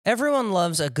Everyone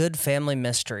loves a good family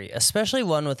mystery, especially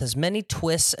one with as many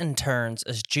twists and turns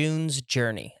as June's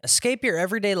Journey. Escape your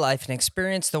everyday life and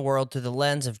experience the world through the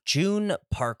lens of June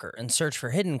Parker and search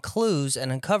for hidden clues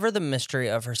and uncover the mystery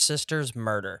of her sister's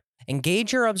murder.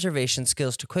 Engage your observation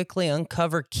skills to quickly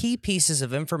uncover key pieces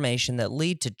of information that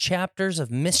lead to chapters of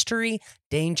mystery,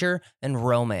 danger, and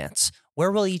romance.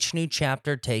 Where will each new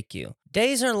chapter take you?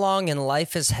 Days are long and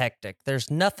life is hectic. There's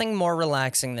nothing more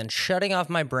relaxing than shutting off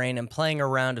my brain and playing a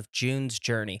round of June's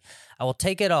Journey. I will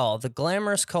take it all, the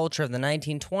glamorous culture of the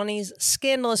 1920s,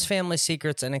 scandalous family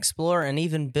secrets, and explore and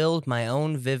even build my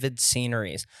own vivid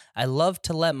sceneries. I love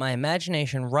to let my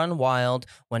imagination run wild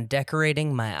when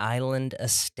decorating my island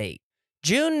estate.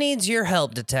 June needs your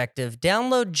help, detective.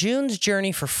 Download June's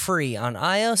Journey for free on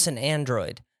iOS and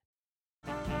Android.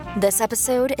 This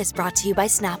episode is brought to you by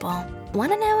Snapple.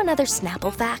 Want to know another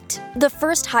Snapple fact? The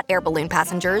first hot air balloon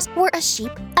passengers were a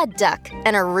sheep, a duck,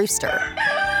 and a rooster.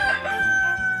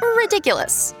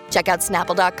 Ridiculous. Check out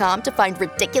Snapple.com to find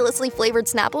ridiculously flavored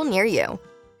Snapple near you.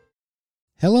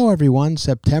 Hello, everyone.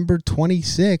 September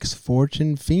 26th,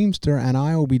 Fortune Feemster and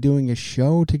I will be doing a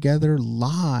show together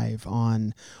live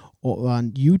on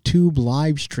YouTube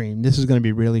live stream. This is going to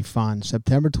be really fun.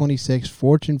 September 26th,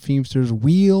 Fortune Feemster's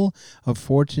Wheel of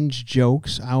Fortune's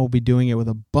Jokes. I will be doing it with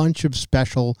a bunch of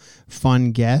special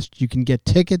fun guests. You can get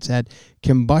tickets at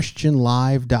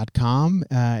combustionlive.com.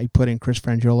 You put in Chris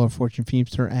Frangiola, Fortune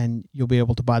Feemster, and you'll be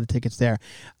able to buy the tickets there.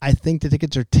 I think the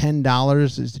tickets are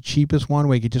 $10. It's the cheapest one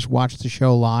where you could just watch the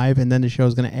show live, and then the show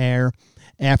is going to air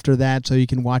after that, so you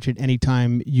can watch it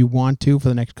anytime you want to for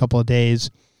the next couple of days.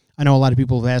 I know a lot of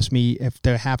people have asked me if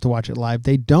they have to watch it live.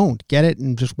 They don't. Get it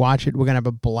and just watch it. We're going to have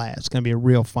a blast. It's going to be a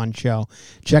real fun show.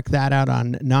 Check that out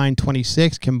on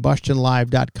 926.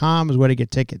 Combustionlive.com is where to get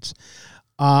tickets.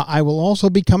 I will also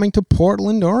be coming to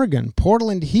Portland, Oregon.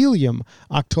 Portland Helium,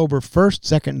 October 1st,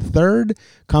 2nd, and 3rd.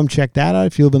 Come check that out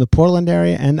if you live in the Portland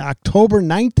area. And October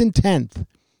 9th and 10th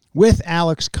with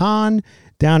Alex Kahn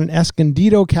down in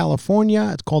Escondido,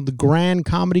 California. It's called the Grand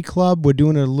Comedy Club. We're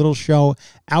doing a little show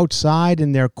outside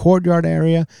in their courtyard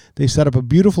area. They set up a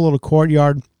beautiful little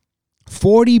courtyard.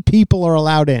 40 people are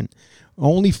allowed in.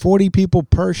 Only 40 people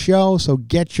per show, so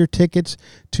get your tickets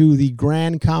to the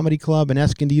Grand Comedy Club in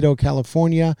Escondido,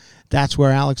 California. That's where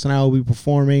Alex and I will be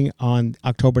performing on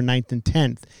October 9th and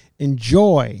 10th.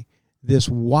 Enjoy this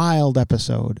wild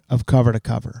episode of Cover to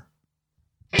Cover.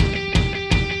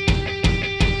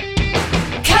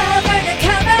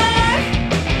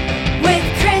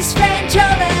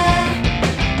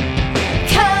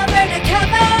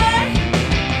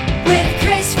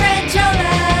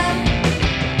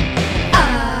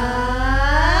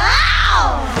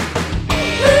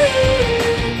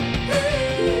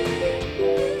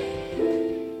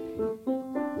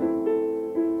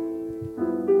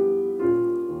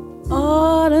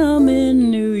 Autumn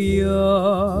in New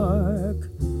York,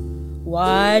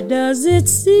 why does it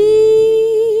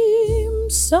seem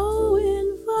so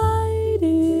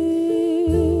inviting?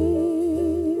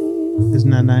 Isn't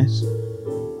that nice?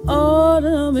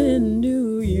 Autumn in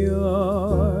New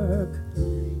York,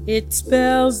 it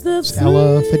spells the It's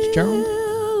Ella Fitzgerald,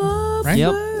 right?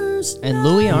 Yep. And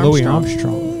Louis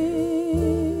Armstrong.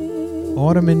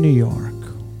 Autumn in New York.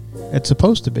 It's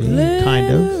supposed to be,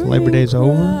 kind of. Labor Day's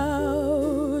over.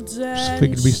 So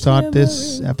figured we start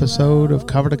this episode of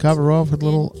Cover to Cover off with a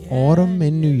little Autumn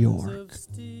in New York.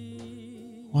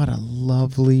 What a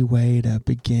lovely way to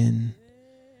begin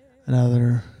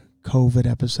another COVID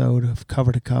episode of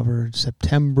Cover to Cover.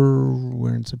 September,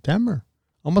 we're in September.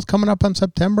 Almost coming up on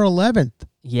September 11th.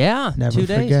 Yeah, Never 2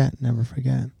 days. Never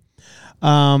forget.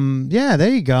 Yeah, there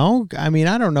you go. I mean,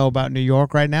 I don't know about New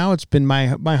York right now. It's been my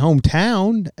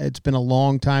hometown. It's been a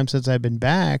long time since I've been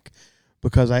back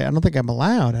because I don't think I'm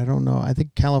allowed. I don't know. I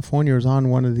think California is on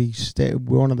one of the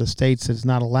states that's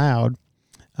not allowed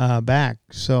back.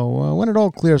 So when it all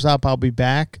clears up, I'll be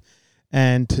back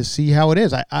and to see how it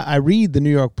is. I read the New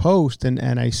York Post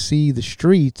and I see the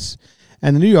streets.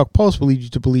 And the New York Post will lead you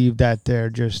to believe that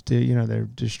they're just,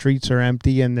 the streets are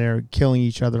empty and they're killing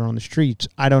each other on the streets.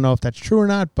 I don't know if that's true or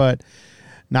not, but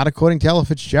not according to Ella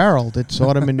Fitzgerald. It's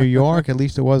autumn in New York. At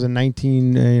least it was in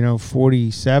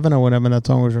 1947 or whenever that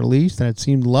song was released, and it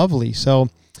seemed lovely. So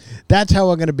that's how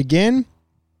we're going to begin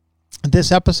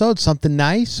this episode. Something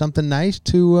nice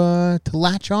to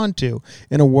latch on to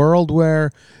in a world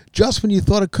where just when you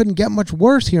thought it couldn't get much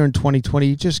worse here in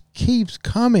 2020, it just keeps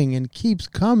coming and keeps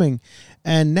coming.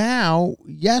 And now,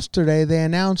 yesterday, they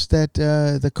announced that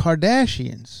the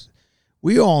Kardashians,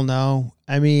 we all know,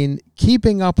 I mean,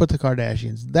 keeping up with the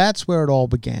Kardashians, that's where it all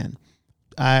began.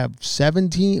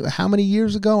 17, how many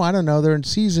years ago? I don't know. They're in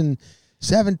season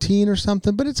 17 or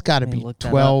something, but it's got to be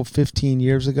 12, 15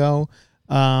 years ago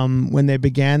when they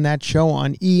began that show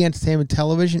on E! Entertainment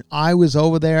Television. I was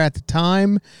over there at the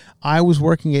time. I was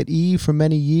working at E! for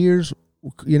many years,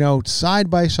 side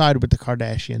by side with the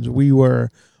Kardashians. We were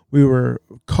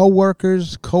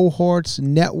co-workers, cohorts,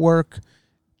 network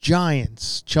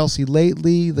giants. Chelsea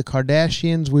Lately, the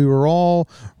Kardashians, we were all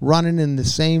running in the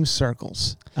same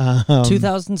circles.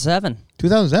 2007.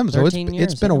 2007, so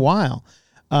it's been a while.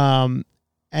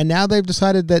 And now they've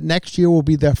decided that next year will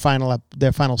be their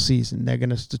final season. They're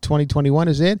going to 2021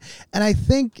 is it, and I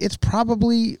think it's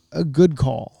probably a good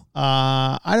call.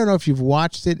 I don't know if you've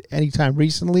watched it anytime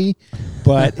recently,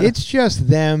 but it's just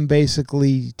them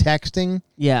basically texting.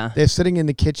 Yeah, they're sitting in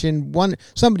the kitchen,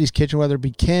 somebody's kitchen, whether it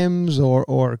be Kim's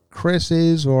or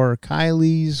Chris's or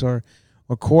Kylie's or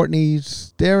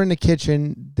Courtney's. They're in the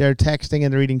kitchen, they're texting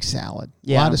and they're eating salad.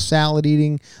 Yeah. A lot of salad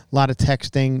eating, a lot of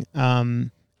texting.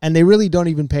 And they really don't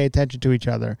even pay attention to each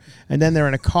other. And then they're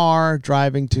in a car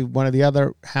driving to one of the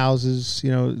other houses.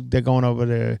 They're going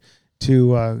over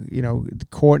to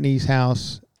Courtney's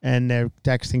house, and they're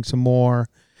texting some more.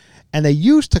 And they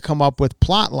used to come up with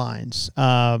plot lines.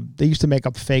 They used to make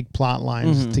up fake plot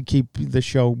lines to keep the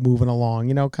show moving along.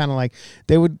 Kind of like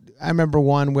they would. I remember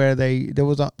one where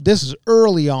this is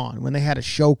early on when they had a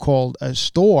show called a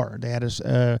store. They had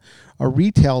a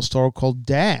retail store called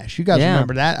Dash. You guys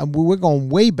remember that? We're going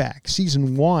way back.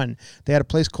 Season 1, they had a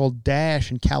place called Dash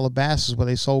in Calabasas where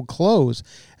they sold clothes,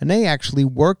 and they actually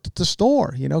worked at the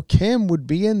store. Kim would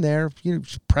be in there,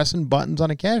 pressing buttons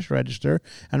on a cash register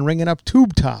and ringing up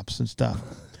tube tops and stuff.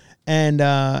 And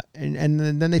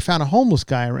then they found a homeless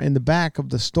guy in the back of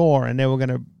the store, and they were going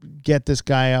to get this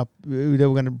guy up. They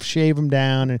were going to shave him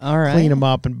down and clean him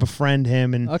up and befriend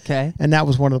him. And that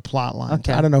was one of the plot lines.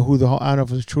 Okay. I don't know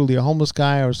if it was truly a homeless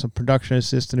guy or some production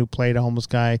assistant who played a homeless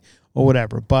guy or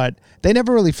whatever. But they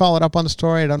never really followed up on the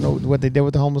story. I don't know what they did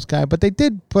with the homeless guy, but they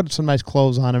did put some nice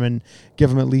clothes on him and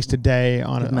give him at least a day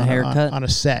on a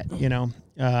set,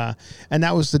 and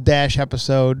that was the Dash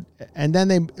episode. And then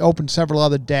they opened several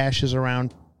other Dashes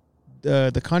around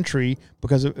the country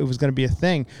because it was going to be a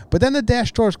thing. But then the Dash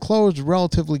stores closed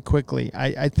relatively quickly.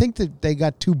 I think that they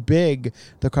got too big,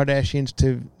 the Kardashians,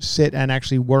 to sit and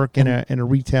actually work in a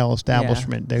retail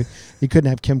establishment. Yeah. They couldn't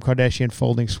have Kim Kardashian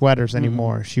folding sweaters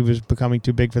anymore. Mm-hmm. She was becoming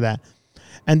too big for that.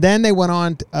 And then they went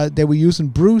on. They were using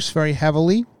Bruce very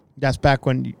heavily. That's back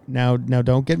when, now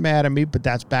don't get mad at me, but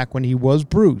that's back when he was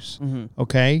Bruce,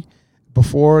 okay?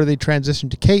 Before they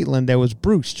transitioned to Caitlyn, there was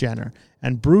Bruce Jenner.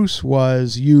 And Bruce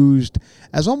was used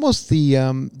as almost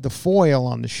the foil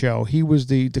on the show. He was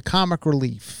the comic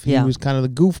relief. He was kind of the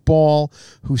goofball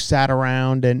who sat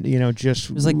around and, just...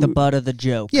 It was like the butt of the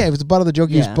joke. Yeah, it was the butt of the joke.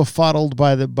 He was befuddled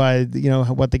by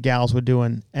what the gals were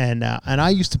doing. And I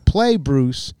used to play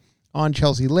Bruce on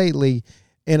Chelsea Lately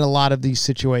in a lot of these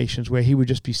situations where he would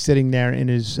just be sitting there in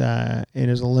his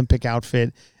Olympic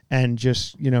outfit and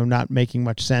just, not making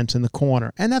much sense in the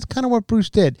corner. And that's kind of what Bruce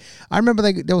did. I remember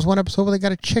there was one episode where they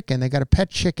got a chicken. They got a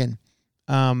pet chicken.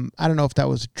 I don't know if that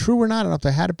was true or not. I don't know if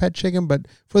they had a pet chicken, but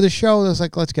for the show, it was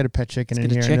like, let's get a pet chicken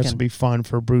in here. And this will be fun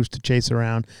for Bruce to chase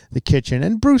around the kitchen.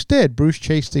 And Bruce did. Bruce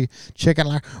chased the chicken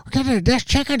like, this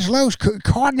chicken's loose.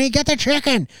 Courtney, get the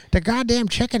chicken. The goddamn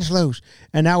chicken's loose.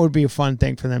 And that would be a fun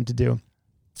thing for them to do.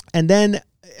 And then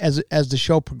as the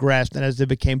show progressed and as they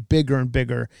became bigger and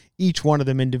bigger, each one of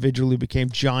them individually became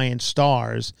giant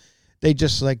stars. They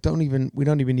just we don't even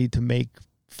need to make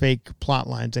fake plot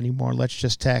lines anymore. Let's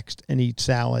just text and eat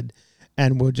salad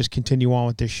and we'll just continue on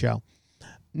with this show.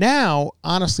 Now,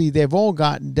 honestly, they're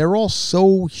all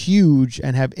so huge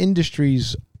and have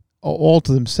industries all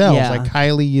to themselves. Yeah. Like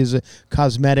Kylie is a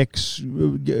cosmetics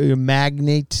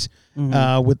magnate.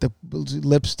 With the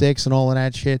lipsticks and all of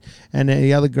that shit, and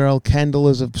the other girl Kendall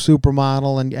is a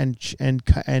supermodel,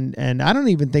 and I don't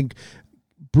even think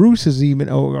Bruce is even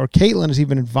or Caitlyn is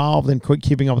even involved in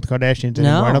keeping up with the Kardashians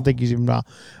anymore. No. I don't think he's even involved.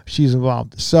 She's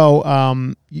involved.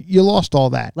 So you lost all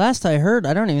that. Last I heard,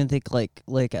 I don't even think like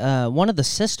one of the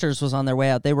sisters was on their way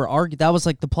out. They were arguing. That was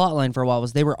like the plot line for a while.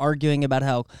 Was they were arguing about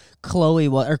how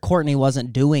Courtney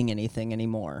wasn't doing anything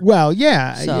anymore. Well,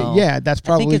 yeah, that's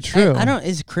probably true.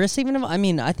 Is Chris even? I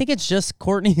mean, I think it's just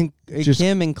Courtney,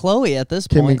 Kim, and Khloe at this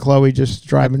point. Kim and Khloe just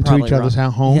driving to each other's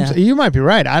homes. Yeah. You might be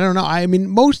right. I don't know. I mean,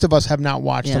 most of us have not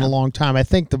watched in a long time. I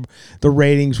think the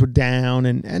ratings were down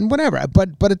and whatever.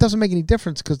 But it doesn't make any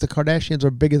difference because the Kardashians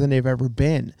are bigger than they've ever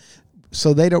been.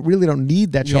 So they don't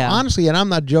need that show. Yeah. Honestly, and I'm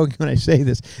not joking when I say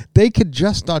this, they could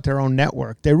just start their own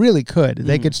network. They really could.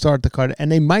 They could start the card,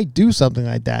 and they might do something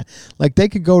like that. Like they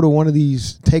could go to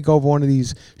take over one of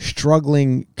these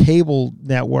struggling cable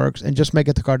networks and just make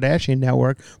it the Kardashian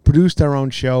network, produce their own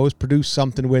shows, produce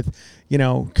something with,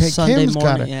 Sunday Kim's morning,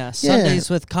 got it. yeah. Sundays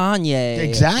with Kanye.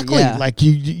 Exactly. Yeah. Like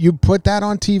you put that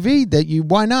on TV.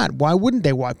 Why not? Why wouldn't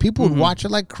they watch? People would watch it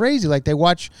like crazy. Like they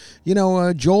watch,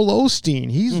 Joel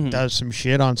Osteen. He does some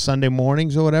shit on Sunday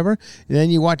mornings or whatever. And then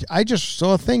you watch. I just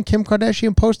saw a thing. Kim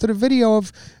Kardashian posted a video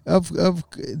of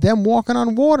them walking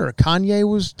on water. Kanye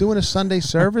was doing a Sunday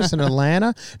service in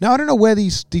Atlanta. Now I don't know where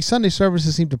these Sunday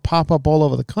services seem to pop up all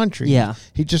over the country. Yeah.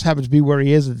 He just happens to be where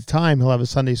he is at the time. He'll have a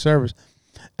Sunday service.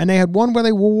 And they had one where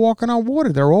they were walking on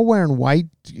water. They're all wearing white,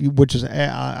 which is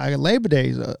Labor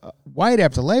Day. White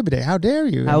after Labor Day. How dare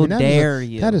you? How dare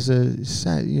you? That is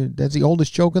that's the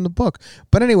oldest joke in the book.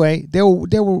 But anyway, they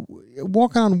were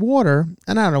walking on water,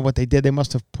 and I don't know what they did. They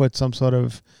must have put some sort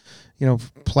of,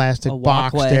 plastic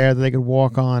box there that they could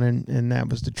walk on, and that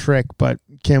was the trick. But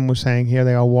Kim was saying here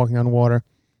they are walking on water.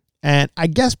 And I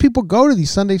guess people go to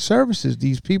these Sunday services.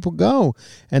 These people go,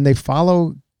 and they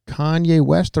follow Kanye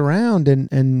West around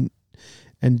and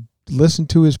listen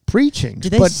to his preaching. Do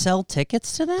they sell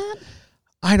tickets to that?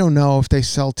 I don't know if they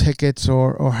sell tickets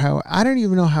or how. I don't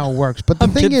even know how it works. But the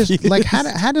thing is, like,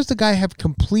 how does the guy have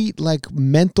complete like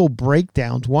mental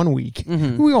breakdowns one week?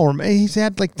 We all remember, he's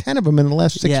had like 10 of them in the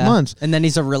last 6 months. And then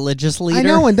he's a religious leader. I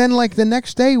know. And then like the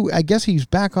next day, I guess he's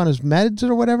back on his meds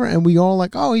or whatever, and we all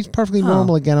like, oh, he's perfectly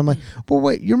normal again. I'm like, well,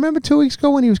 wait, you remember 2 weeks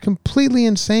ago when he was completely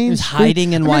insane? He was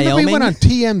hiding in Wyoming. He went on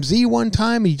TMZ one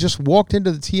time. He just walked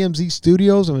into the TMZ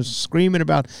studios and was screaming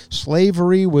about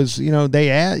slavery.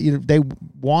 They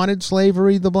wanted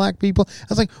slavery, the black people. I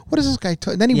was like, what is this guy?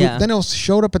 Then he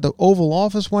showed up at the Oval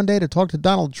Office one day to talk to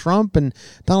Donald Trump, and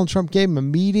Donald Trump gave him a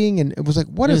meeting, and it was like,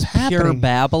 what is happening? Pure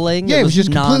babbling. Yeah, it was just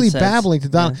nonsense. completely babbling to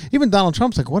Donald. Yeah. Even Donald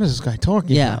Trump's like, what is this guy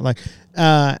talking about? Like,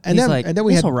 and then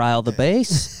we had rile the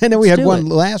base. And then we had one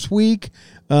last week.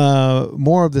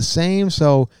 More of the same.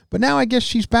 So, but now I guess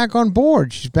she's back on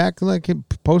board. She's back like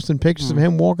posting pictures of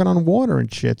him walking on water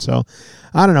and shit. So,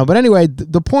 I don't know. But anyway,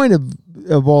 the point of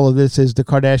all of this is the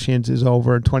Kardashians is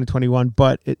over in 2021,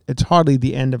 but it's hardly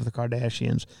the end of the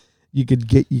Kardashians. You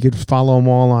could follow them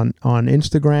all on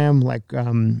Instagram, like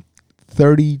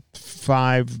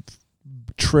 35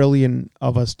 trillion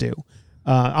of us do.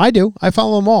 I do. I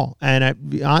follow them all,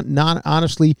 and not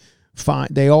honestly. Fine.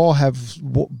 They all have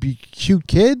cute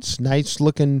kids, nice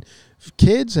looking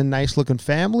kids, and nice looking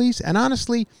families. And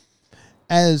honestly,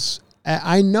 as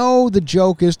I know, the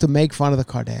joke is to make fun of the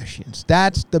Kardashians.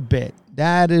 That's the bit.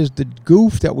 That is the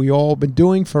goof that we all been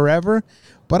doing forever.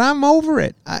 But I'm over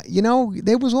it.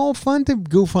 It was all fun to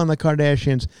goof on the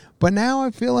Kardashians, but now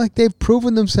I feel like they've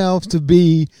proven themselves to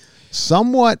be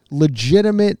somewhat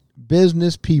legitimate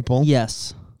business people.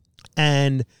 Yes,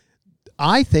 and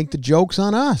I think the joke's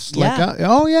on us. Yeah. Like,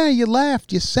 oh, yeah, you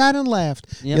laughed. You sat and laughed.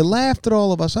 Yep. You laughed at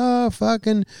all of us. Oh,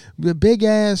 fucking big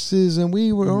asses, and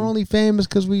we were only famous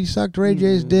because we sucked Ray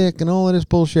J's dick and all of this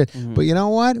bullshit. But you know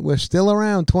what? We're still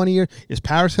around 20 years. Is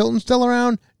Paris Hilton still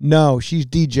around? No, she's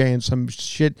DJing some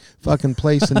shit fucking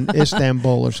place in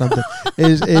Istanbul or something.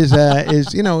 Is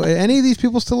any of these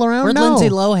people still around? Where'd Lindsay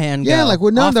Lohan go? Yeah, like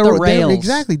no, off the rails.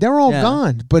 Exactly. They're all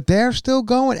gone, but they're still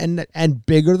going and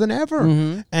bigger than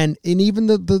ever. And even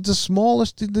the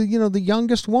smallest, the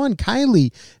youngest one,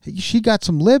 Kylie, she got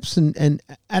some lips and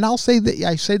I'll say that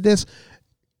I say this.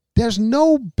 There's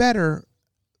no better.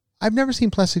 I've never seen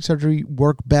plastic surgery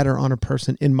work better on a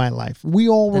person in my life. We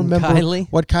all remember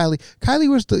what Kylie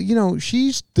was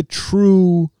she's the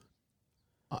true,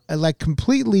 like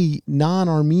completely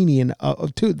non-Armenian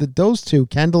of two. Those two,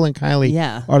 Kendall and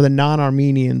Kylie, are the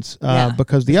non-Armenians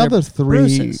because the other three,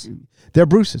 Bruces. They're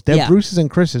Bruces. They're Bruces and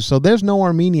Chris's. So there's no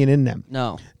Armenian in them.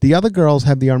 No. The other girls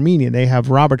have the Armenian. They have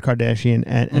Robert Kardashian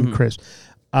and Chris.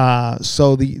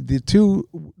 So the two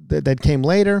that came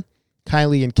later,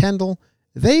 Kylie and Kendall,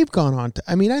 they've gone on to,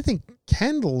 I think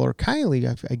Kendall or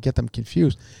Kylie, I get them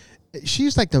confused.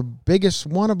 She's like the biggest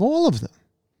one of all of them.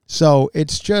 So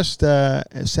it's just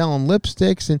selling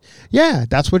lipsticks. And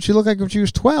that's what she looked like when she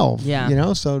was 12.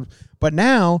 Yeah. So, but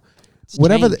now,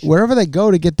 wherever they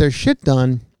go to get their shit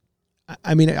done,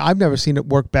 I've never seen it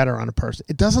work better on a person.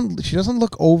 She doesn't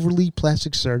look overly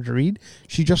plastic surgeried.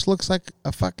 She just looks like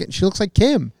she looks like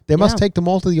Kim. They must take them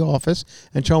all to the office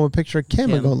and show them a picture of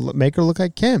Kim. And go make her look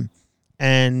like Kim.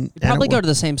 And probably go to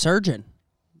the same surgeon.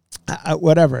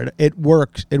 Whatever. It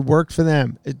works. It worked for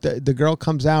them. The girl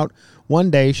comes out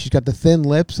one day. She's got the thin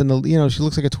lips and she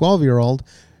looks like a 12-year-old.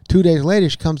 2 days later,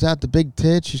 she comes out the big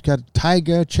tits. She's got a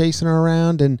tiger chasing her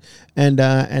around, and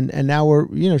now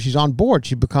she's on board.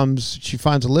 She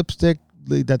finds a lipstick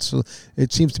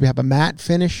it seems to have a matte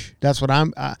finish. That's what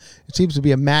it seems to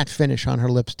be a matte finish on her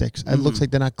lipsticks. It looks like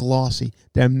they're not glossy;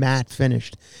 they're matte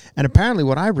finished. And apparently,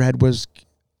 what I read was,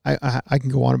 I can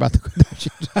go on about the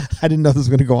Kardashians. I didn't know this was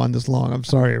going to go on this long. I'm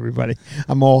sorry, everybody.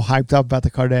 I'm all hyped up about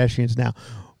the Kardashians now.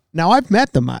 Now, I've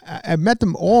met them. I've met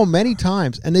them all many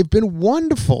times, and they've been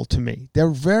wonderful to me. They're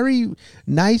very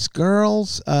nice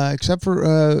girls, except for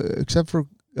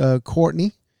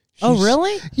Kourtney. Oh,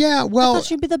 really? Yeah. Well, I thought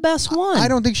she'd be the best one. I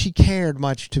don't think she cared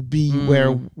much to be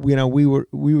where we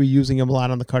were using them a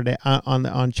lot on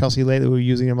the on Chelsea lately. We were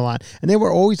using them a lot, and they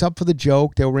were always up for the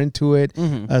joke. They were into it,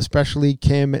 especially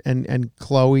Kim and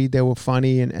Khloe. They were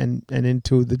funny and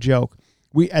into the joke.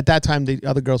 At that time, the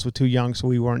other girls were too young, so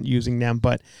we weren't using them.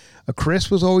 But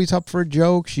Chris was always up for a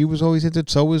joke. She was always into it.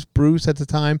 So was Bruce at the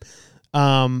time.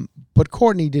 But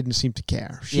Kourtney didn't seem to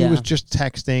care. She was just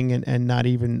texting and not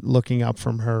even looking up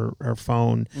from her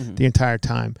phone the entire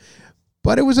time.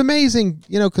 But it was amazing,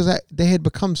 because they had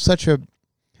become such a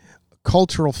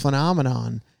cultural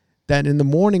phenomenon that in the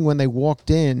morning when they walked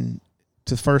in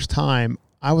the first time,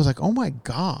 I was like, oh my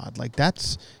God, like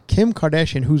that's Kim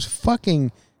Kardashian, who's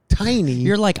fucking tiny.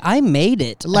 You're like, I made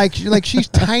it. Like she's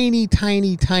tiny,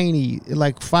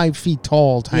 like 5 feet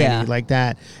tall, tiny, like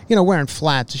that. Wearing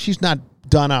flats. She's not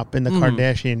done up in the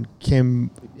Kardashian Kim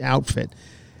outfit.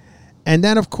 And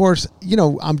then, of course,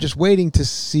 I'm just waiting to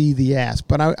see the ass.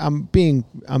 But I'm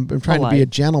trying to be a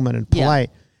gentleman and polite.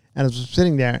 Yeah. And I was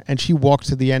sitting there, and she walks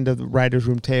to the end of the writer's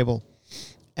room table,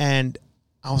 and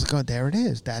I was like, oh, there it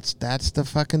is. That's the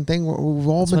fucking thing we've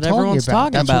all been talking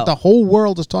about. That's what the whole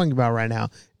world is talking about right now.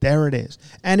 There it is.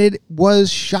 And it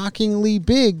was shockingly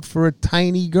big for a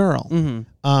tiny girl.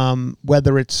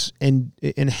 Whether it's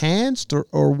enhanced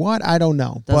or what, I don't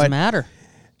know. Doesn't matter.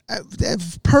 They're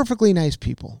perfectly nice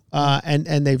people.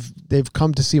 And they've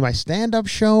come to see my stand-up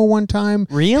show one time.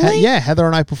 Really? Yeah, Heather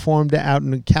and I performed out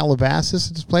in Calabasas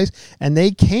at this place. And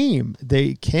they came.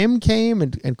 Kim came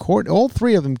and Court, all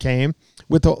three of them came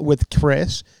with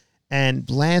Chris. And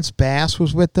Lance Bass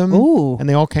was with them. Ooh. And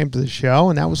they all came to the show,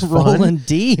 and that was fun. Rolling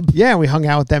deep. Yeah, we hung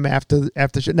out with them after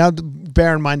the show. Now,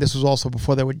 bear in mind, this was also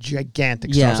before they were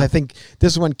gigantic stars. I think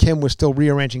this is when Kim was still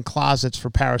rearranging closets for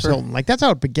Paris Hilton. Like, that's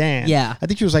how it began. Yeah. I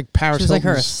think she was like Paris Hilton's... She was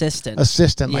like her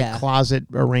assistant. Like closet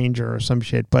arranger or some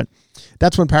shit. But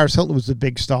that's when Paris Hilton was the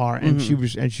big star, and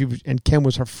and Kim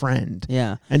was her friend.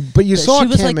 Yeah. But you saw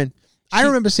Kim, and I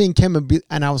remember seeing Kim,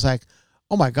 and I was like,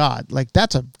 oh my God, like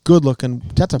that's a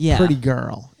that's a pretty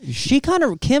girl.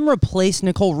 Kim replaced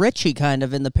Nicole Richie kind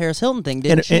of in the Paris Hilton thing,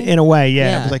 didn't she? In a way,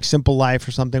 yeah. It was like Simple Life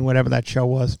or something, whatever that show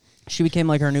was. She became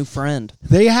like her new friend.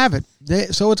 There you have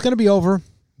it. So it's going to be over,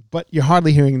 but you're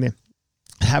hardly hearing them.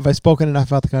 Have I spoken enough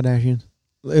about the Kardashians?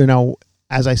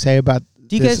 As I say about...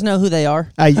 Do you guys know who they are?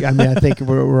 I mean, I think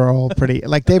we're all pretty...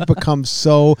 Like, they've become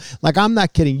so... Like, I'm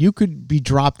not kidding. You could be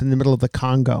dropped in the middle of the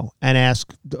Congo and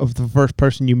ask of the first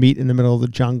person you meet in the middle of the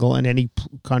jungle in any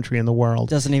country in the world.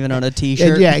 Doesn't even own a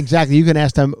T-shirt. Yeah, exactly. You can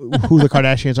ask them who the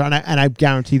Kardashians are, and I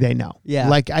guarantee they know. Yeah.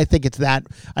 Like, I think it's that...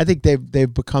 I think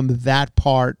they've become that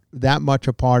much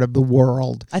a part of the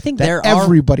world. I think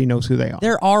everybody knows who they are.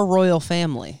 They're our royal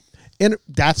family. And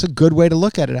that's a good way to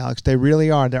look at it, Alex. They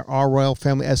really are. They're our royal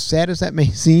family. As sad as that may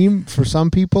seem for some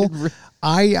people,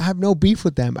 I have no beef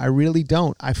with them. I really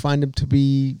don't. I find them to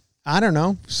be, I don't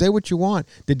know, say what you want.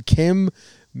 Did Kim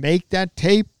make that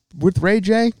tape with Ray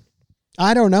J?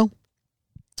 I don't know.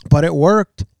 But it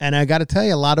worked. And I got to tell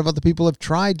you, a lot of other people have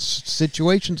tried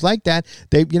situations like that.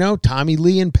 Tommy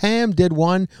Lee and Pam did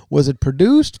one. Was it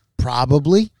produced?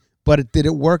 Probably. But did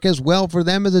it work as well for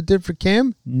them as it did for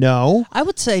Kim? No. I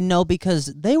would say no, because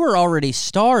they were already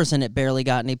stars and it barely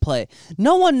got any play.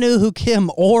 No one knew who Kim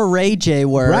or Ray J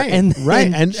were. Right, and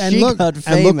look, got famous.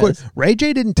 And look what, Ray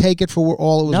J didn't take it for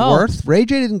all it was worth. Ray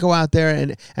J didn't go out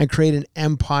there and create an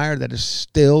empire that is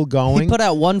still going. He put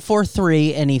out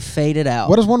 143 and he faded out.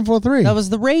 What is 143? That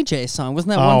was the Ray J song. Wasn't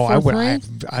that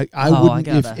 143? I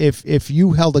wouldn't. If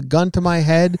you held a gun to my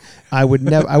head, I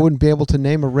wouldn't be able to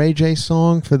name a Ray J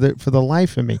song for the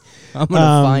life of me. I'm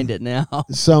gonna find it now.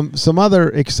 Some other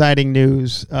exciting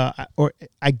news, or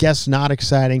I guess not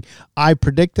exciting. I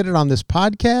predicted it on this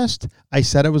podcast. I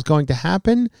said it was going to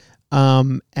happen,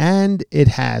 and it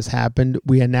has happened.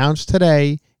 We announced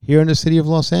today here in the city of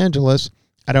Los Angeles.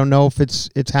 I don't know if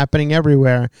it's happening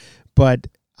everywhere, but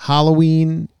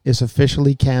Halloween is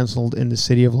officially canceled in the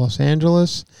city of Los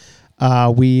Angeles.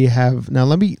 We have now.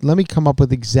 Let me come up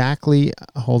with exactly.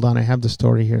 Hold on, I have the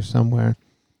story here somewhere.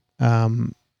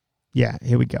 Yeah,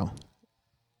 here we go.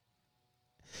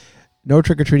 No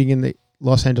trick-or-treating in the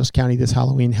Los Angeles County this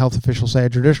Halloween. Health officials say a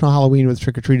traditional Halloween with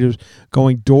trick-or-treaters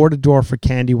going door-to-door for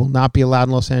candy will not be allowed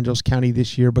in Los Angeles County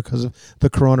this year because of the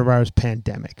coronavirus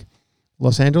pandemic.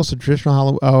 Los Angeles, a traditional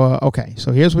Halloween. Okay.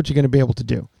 So here's what you're going to be able to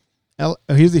do.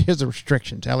 Here's the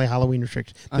restrictions. LA Halloween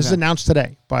restrictions. This is announced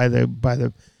today by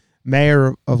the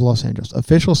mayor of Los Angeles.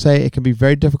 Officials say it can be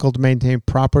very difficult to maintain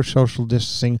proper social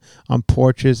distancing on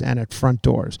porches and at front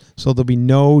doors. So there'll be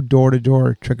no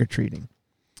door-to-door trick-or-treating.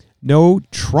 No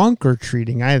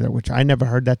trunk-or-treating either, which I never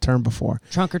heard that term before.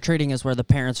 Trunk-or-treating is where the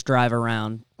parents drive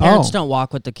around. Parents don't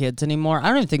walk with the kids anymore. I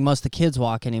don't even think most of the kids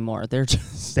walk anymore.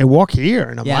 They walk here.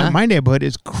 And my neighborhood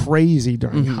is crazy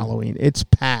during Halloween. It's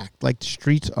packed. Like, the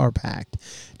streets are packed.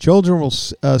 Children will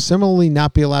similarly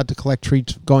not be allowed to collect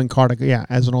treats going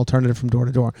as an alternative from door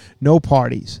to door. No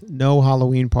parties. No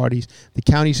Halloween parties. The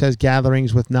county says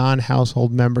gatherings with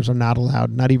non-household members are not allowed,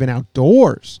 not even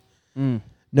outdoors.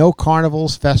 No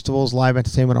carnivals, festivals, live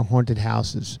entertainment, or haunted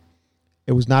houses.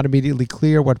 It was not immediately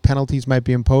clear what penalties might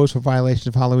be imposed for violation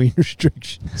of Halloween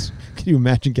restrictions. Can you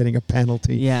imagine getting a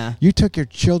penalty? Yeah. You took your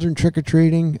children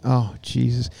trick-or-treating? Oh,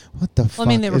 Jesus. What the fuck? I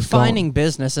mean, they were finding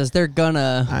businesses. They're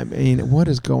gonna... I mean, what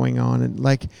is going on? And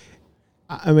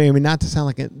I mean, not to sound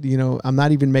like I'm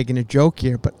not even making a joke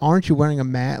here, but aren't you wearing a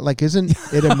mask? Like, isn't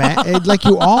it a mask? Like,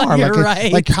 you are. You're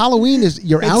right. Like, Halloween is,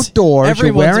 you're outdoors,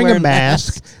 you're wearing a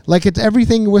mask. Like, it's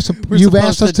everything you've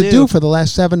asked us to do for the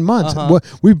last 7 months.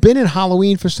 We've been in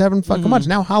Halloween for 7 fucking months.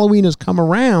 Now Halloween has come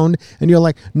around, and you're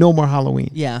like, no more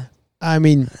Halloween. Yeah. I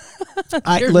mean,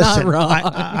 You're listen, not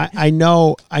wrong. I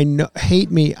know,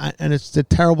 hate me, and it's a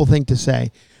terrible thing to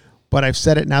say. But I've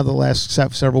said it now the last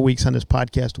several weeks on this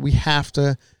podcast. We have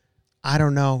to, I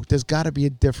don't know, there's got to be a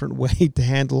different way to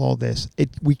handle all this.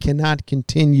 We cannot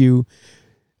continue.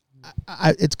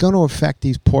 It's going to affect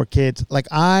these poor kids. Like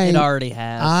it already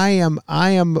has.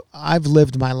 I've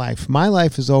lived my life. My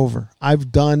life is over. I've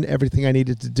done everything I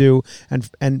needed to do.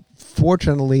 And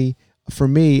fortunately for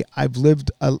me, I've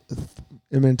lived an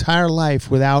entire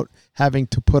life without having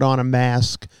to put on a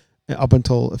mask. Up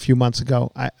until a few months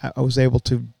ago, I was able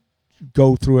to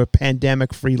go through a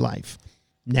pandemic-free life.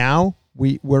 Now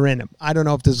we're in it. I don't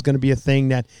know if this is going to be a thing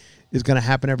that is going to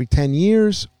happen every 10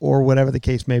 years or whatever the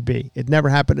case may be. It never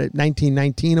happened at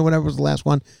 1919 or whatever was the last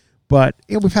one. But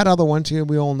we've had other ones here.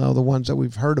 We all know the ones that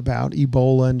we've heard about,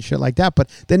 Ebola and shit like that.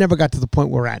 But they never got to the point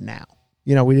we're at now.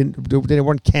 They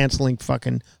weren't canceling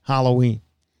fucking Halloween.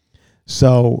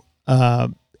 So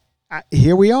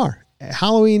here we are.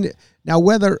 Halloween. Now,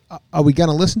 whether are we going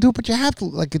to listen to it? But you have to,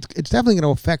 like, it's definitely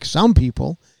going to affect some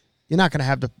people. You're not going to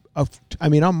have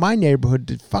on my neighborhood,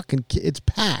 it's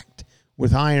packed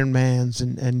with Iron Mans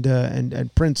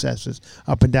and princesses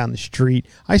up and down the street.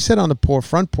 I sit on the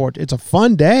front porch. It's a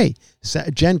fun day.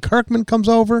 Jen Kirkman comes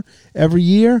over every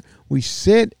year. We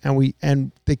sit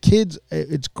and the kids.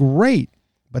 It's great,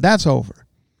 but that's over.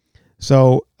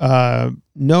 So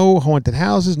no haunted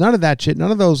houses, none of that shit.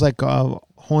 None of those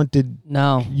haunted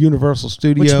Universal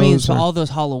Studios. Which means all those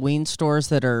Halloween stores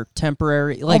that are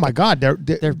temporary. Like, oh my God, they're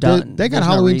done. They got There's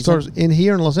Halloween no stores in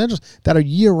here in Los Angeles that are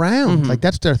year round. Like,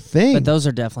 that's their thing. But those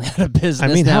are definitely out of business.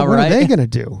 I mean, now, what right? are they going to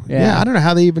do? Yeah, I don't know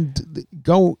how they even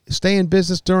stay in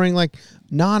business during like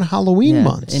non-Halloween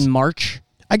months. In March.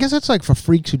 I guess that's like for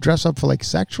freaks who dress up for like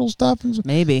sexual stuff. And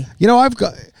Maybe. You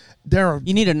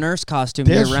need a nurse costume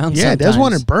year round. Yeah, there's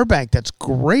one in Burbank that's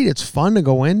great. It's fun to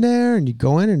go in there, and you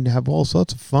go in and have all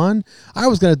sorts of fun.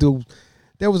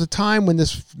 There was a time when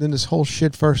this whole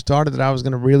shit first started that I was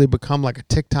going to really become like a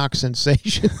TikTok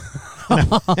sensation. I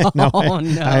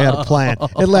had a plan.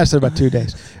 It lasted about 2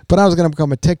 days, but I was going to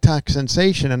become a TikTok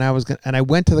sensation, and I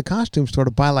went to the costume store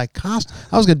to buy I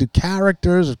was going to do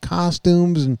characters or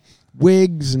costumes and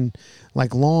wigs and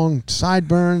like long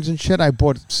sideburns and shit. I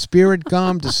bought spirit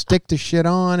gum to stick the shit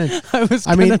on. And I was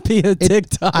going to be a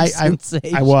TikTok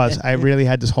sensation. I really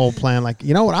had this whole plan. Like,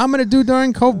 you know what I'm going to do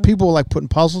during COVID? People were like putting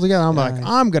puzzles together. I'm like,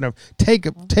 I'm going to take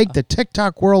the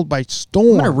TikTok world by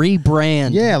storm. I'm going to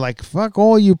rebrand. Yeah, like fuck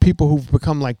all you people who've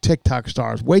become like TikTok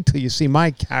stars. Wait till you see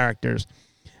my characters.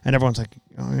 And everyone's like,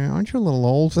 oh, yeah, aren't you a little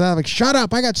old for that? I'm like, shut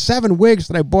up. I got 7 wigs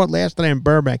that I bought last night in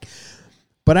Burbank.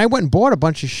 But I went and bought a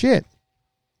bunch of shit.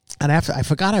 And I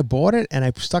forgot I bought it, and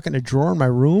I stuck it in a drawer in my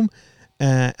room,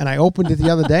 and I opened it the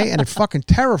other day, and it fucking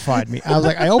terrified me. I was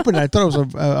like, I opened it, I thought it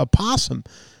was a possum.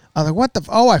 I was like, what the?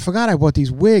 I forgot I bought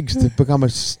these wigs to become a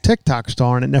TikTok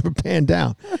star, and it never panned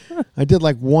out. I did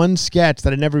like one sketch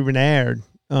that I never even aired,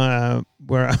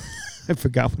 where I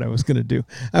forgot what I was going to do.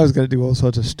 I was going to do all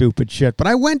sorts of stupid shit. But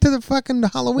I went to the fucking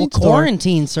Halloween store.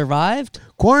 Quarantine survived.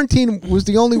 Quarantine was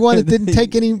the only one that didn't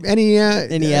take any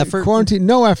effort. Quarantine,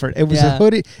 no effort. It was a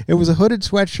hoodie. It was a hooded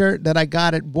sweatshirt that I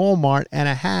got at Walmart and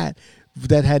a hat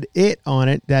that had It on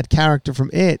it, that character from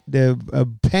It, the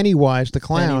Pennywise, the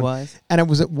clown. Pennywise. And it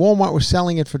was at Walmart was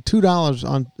selling it for $2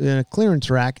 on a clearance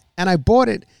rack. And I bought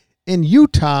it in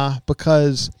Utah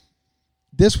because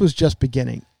this was just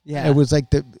beginning. Yeah. It was like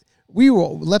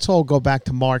let's all go back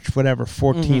to March, whatever,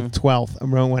 14th,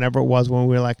 12th, whenever it was when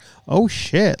we were like, oh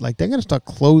shit, like they're going to start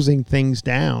closing things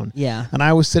down. Yeah. And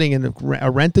I was sitting in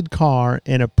a rented car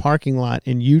in a parking lot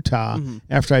in Utah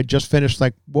after I just finished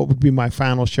like what would be my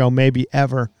final show, maybe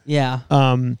ever. Yeah.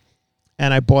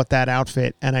 And I bought that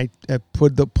outfit and I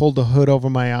pulled the hood over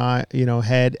my eye,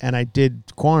 head, and I did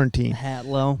Quarantine. Hat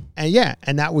low.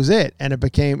 And that was it. And it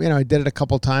became, I did it a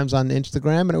couple times on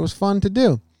Instagram and it was fun to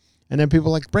do. And then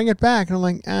people like, bring it back. And I'm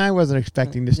like, I wasn't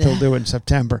expecting to still do it in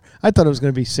September. I thought it was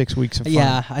going to be 6 weeks of fun.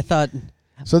 Yeah, I thought...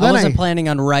 So then I wasn't planning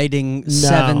on writing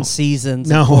 7 seasons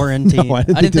of quarantine.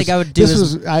 Quarantine. I didn't think I would do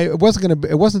this. It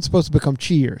wasn't supposed to become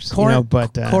Cheers.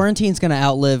 But Quarantine's going to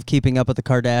outlive Keeping Up with the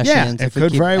Kardashians. Yeah, it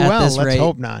could very well. Let's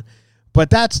hope not. But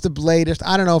that's the latest.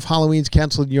 I don't know if Halloween's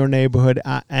canceled in your neighborhood,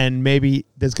 and maybe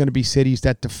there's going to be cities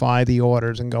that defy the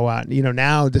orders and go out.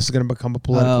 Now this is going to become a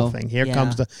political thing. Here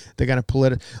comes they're going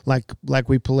to like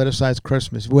we politicize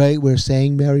Christmas. Wait, we're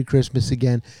saying Merry Christmas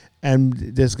again. And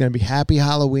there's going to be Happy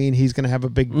Halloween. He's going to have a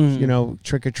big,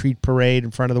 trick-or-treat parade in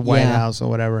front of the White House or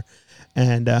whatever.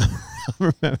 And I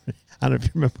don't know if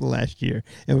you remember last year.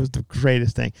 It was the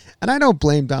greatest thing. And I don't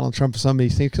blame Donald Trump for some of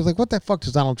these things because, what the fuck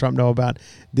does Donald Trump know about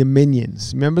the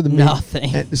Minions? Remember the Minions?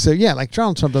 Nothing. Like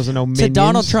Donald Trump doesn't know Minions. To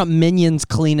Donald Trump, Minions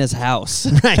clean his house.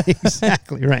 Right,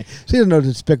 exactly, right. So he doesn't know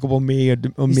Despicable Me or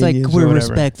He's Minions. He's like, we're or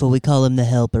respectful. We call him the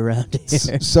help around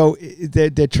here. So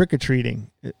they're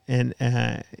trick-or-treating. And,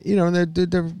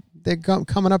 they're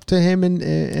coming up to him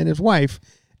and his wife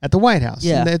at the White House.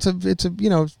 Yeah. And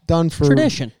it's done for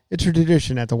tradition. It's a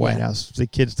tradition at the White House for the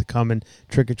kids to come and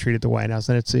trick or treat at the White House,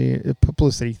 and it's a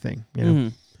publicity thing,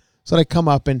 So they come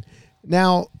up, and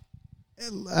now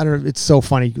I don't know. It's so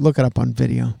funny. Look it up on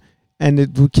video, and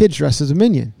the kid's dressed as a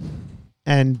minion,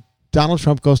 and Donald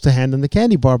Trump goes to hand them the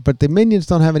candy bar, but the minions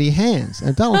don't have any hands,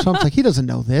 and Donald Trump's like, he doesn't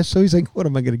know this, so he's like, how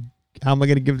am I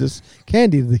going to give this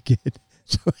candy to the kid?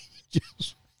 So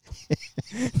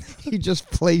he just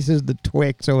places the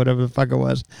Twix or whatever the fuck it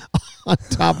was on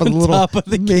top of the little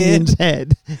minion's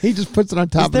head. He just puts it on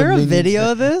top of the minion's head. Is there a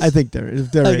video of this? I think there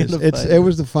is. It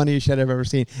was the funniest shit I've ever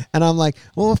seen. And I'm like,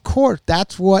 well, of course,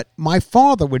 that's what my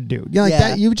father would do.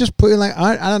 That. You just put like,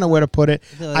 I don't know where to put it.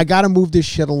 I got to move this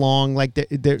shit along. Like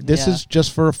this is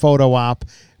just for a photo op.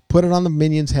 Put it on the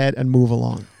minion's head and move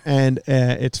along. And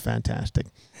it's fantastic.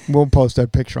 We'll post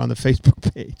that picture on the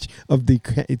Facebook page of the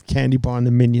candy bar on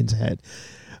the minion's head.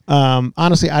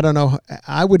 Honestly, I don't know.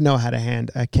 I would know how to hand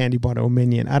a candy bar to a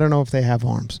minion. I don't know if they have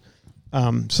arms.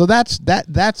 So that's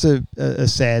a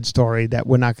sad story that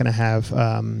we're not going to have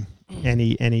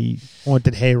any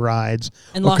haunted hay rides.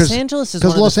 And Los Angeles is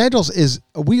because Los Angeles is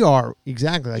we are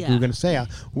exactly like you were going to say.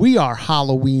 We are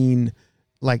Halloween.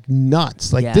 Like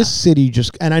nuts. Like this city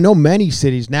just, and I know many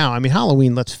cities now. I mean,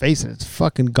 Halloween, let's face it, it's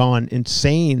fucking gone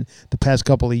insane the past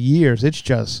couple of years. It's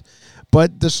just,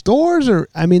 but the stores are,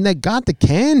 I mean, they got the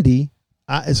candy.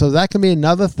 So that can be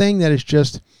another thing that is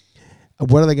just,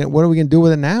 what are we going to do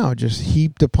with it now? Just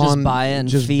heaped upon. Just buy it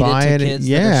and feed it to kids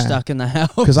that are stuck in the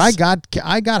house. Because I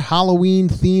got Halloween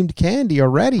themed candy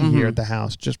already here at the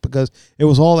house just because it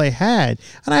was all they had.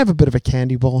 And I have a bit of a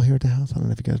candy bowl here at the house. I don't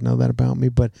know if you guys know that about me,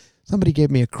 but somebody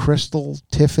gave me a crystal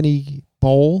Tiffany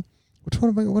bowl.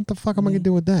 What the fuck am I going to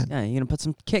do with that? Yeah, you're going to put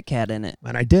some Kit Kat in it.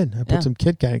 And I did. I put some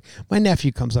Kit Kat. My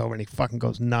nephew comes over and he fucking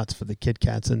goes nuts for the Kit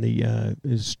Kats and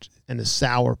the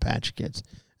Sour Patch Kids.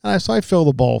 So I fill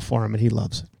the bowl for him and he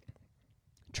loves it.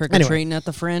 Trick-or-treating at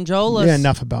the Frangiolas. Yeah,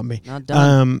 enough about me. Not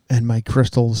done. And my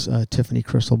crystals, Tiffany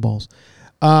crystal balls.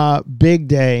 Big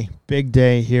day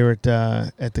here at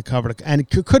the cover, and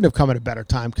it couldn't have come at a better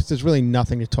time because there's really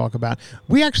nothing to talk about.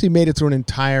 We actually made it through an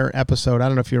entire episode. I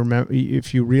don't know if you remember,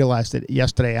 if you realized it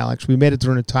yesterday, Alex. We made it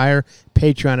through an entire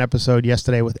Patreon episode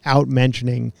yesterday without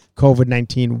mentioning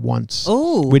COVID-19 once.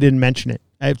 Oh, we didn't mention it.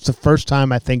 It's the first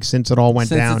time, I think, since it all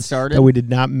went down that we did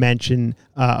not mention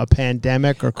a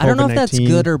pandemic or COVID-19. I don't know if that's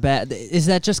good or bad. Is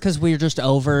that just because we're just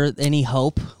over any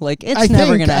hope? Like, it's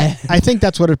never going to end. I think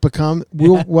that's what it become.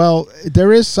 Well,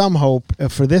 there is some hope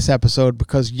for this episode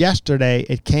because yesterday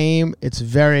it came. It's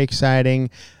very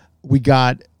exciting. We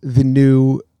got the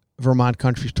new Vermont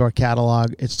Country Store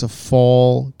catalog. It's the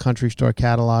fall country store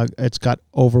catalog. It's got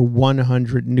over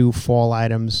 100 new fall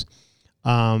items.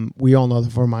 We all know the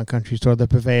Vermont Country Store, the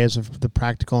purveyors of the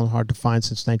practical and hard to find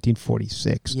since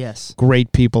 1946. Yes.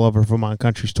 Great people over Vermont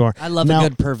Country Store. I love a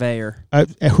good purveyor.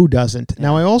 Who doesn't? Yeah.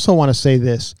 Now, I also want to say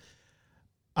this.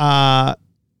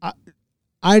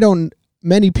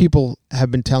 Many people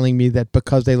have been telling me that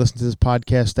because they listen to this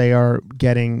podcast, they are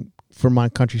getting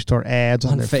Vermont Country Store ads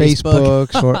on their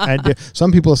Facebooks. And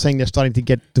some people are saying they're starting to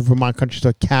get the Vermont Country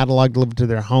Store catalog delivered to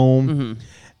their home. Mm-hmm.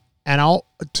 And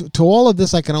to all of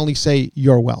this, I can only say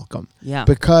you're welcome. Yeah.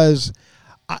 Because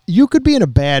you could be in a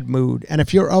bad mood. And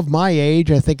if you're of my age,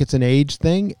 I think it's an age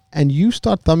thing, and you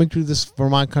start thumbing through this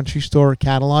Vermont Country Store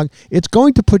catalog, it's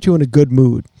going to put you in a good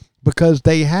mood. Because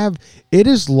it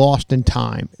is lost in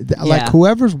time. Yeah. Like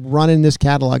whoever's running this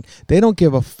catalog, they don't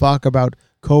give a fuck about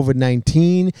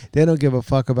COVID-19. They don't give a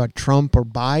fuck about Trump or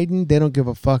Biden. They don't give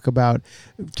a fuck about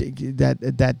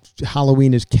that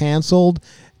Halloween is canceled.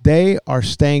 They are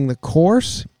staying the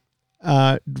course,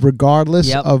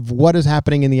 regardless of what is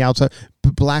happening in the outside.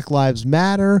 Black Lives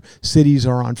Matter. Cities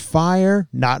are on fire.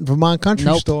 Not in Vermont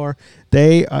Country Store.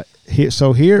 They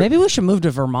here. Maybe we should move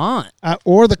to Vermont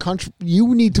or the country.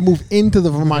 You need to move into the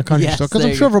Vermont Country Store because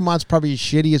I'm sure Vermont's probably as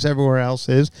shitty as everywhere else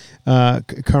is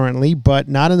currently, but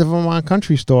not in the Vermont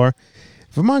Country Store.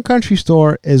 Vermont Country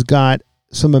Store has got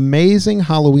some amazing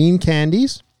Halloween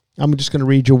candies. I'm just going to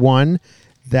read you one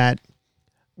that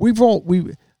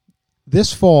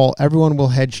this fall everyone will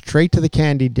head straight to the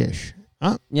candy dish.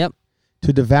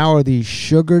 To devour these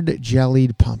sugared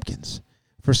jellied pumpkins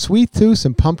for sweet tooths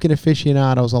and pumpkin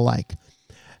aficionados alike.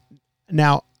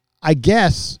 Now, I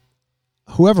guess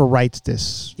whoever writes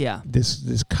this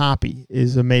copy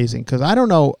is amazing because I don't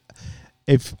know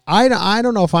if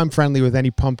I'm friendly with any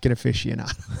pumpkin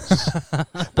aficionados.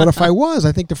 But if I was,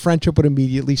 I think the friendship would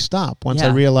immediately stop once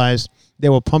I realized they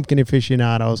were pumpkin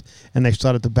aficionados and they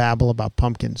started to babble about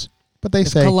pumpkins. But they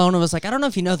say Kelowna was like, I don't know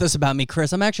if you know this about me,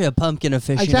 Chris. I'm actually a pumpkin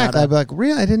aficionado. Exactly. I'd be like,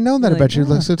 really? I didn't know that about you.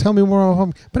 Like, so tell me more about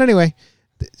pumpkin. But anyway,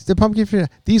 the pumpkin aficionado.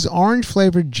 These orange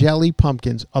flavored jelly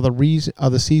pumpkins are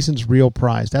the season's real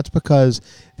prize. That's because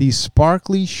these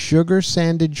sparkly sugar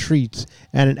sanded treats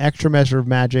add an extra measure of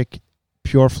magic,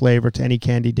 pure flavor to any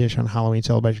candy dish on Halloween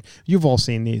celebration. You've all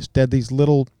seen these. They're these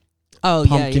little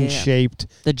pumpkin shaped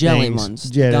the jelly things. ones.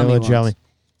 Yeah, the little jelly.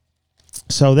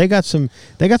 So they got some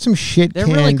shit They're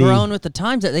candy. really growing with the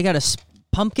times. They got a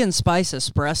pumpkin spice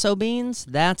espresso beans.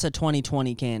 That's a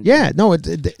 2020 candy. Yeah, no,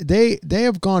 they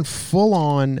have gone full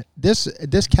on. This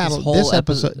entire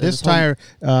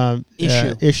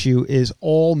issue is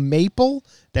all maple.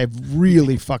 They've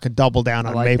really fucking doubled down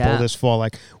on maple this fall.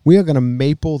 Like, we are going to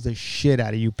maple the shit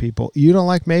out of you people. You don't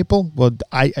like maple? Well,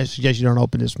 I suggest you don't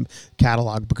open this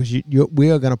catalog because we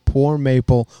are going to pour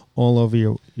maple all over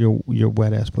your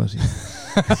wet ass pussy.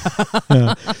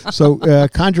 So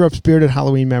conjure up spirited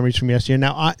Halloween memories from yesterday.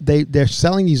 Now they're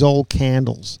selling these old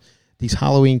candles, these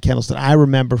Halloween candles that I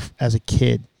remember as a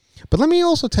kid. But let me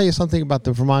also tell you something about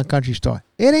the Vermont Country Store.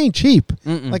 It ain't cheap.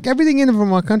 Mm-mm. Like, everything in the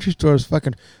Vermont Country Store is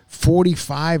fucking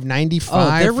 $45, $95.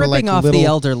 Oh, they're ripping off the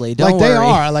elderly. Don't worry. They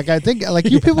are. Like, I think,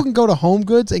 you people can go to Home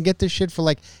Goods and get this shit for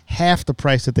like half the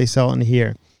price that they sell in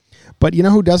here. But you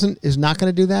know who is not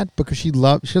going to do that because she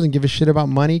doesn't give a shit about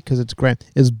money because it's great.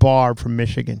 Is Barb from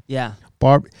Michigan. Yeah.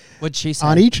 Barb. What'd she say?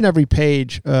 On each and every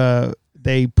page,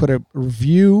 they put a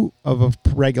review of a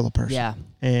regular person. Yeah.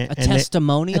 A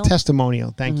testimonial? A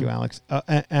testimonial. Thank you, Alex.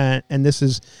 And this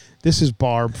is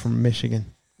Barb from Michigan.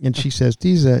 And she says,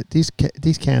 these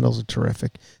candles are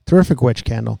terrific. Terrific witch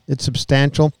candle. It's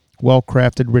substantial,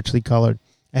 well-crafted, richly colored.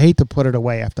 I hate to put it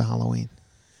away after Halloween.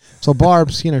 So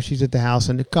Barb's, she's at the house,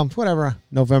 and it comes,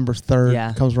 November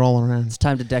 3rd comes rolling around. It's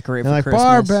time to decorate for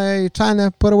Christmas. Barb, you're trying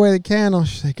to put away the candle.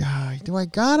 She's like, do I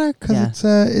gotta? Because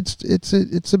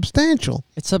it's substantial.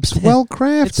 It's well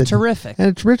crafted. It's terrific. And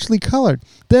it's richly colored.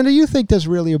 Then do you think there's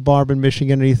really a Barb in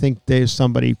Michigan, or do you think there's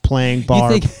somebody playing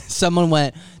Barb? You think someone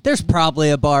went, there's probably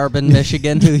a Barb in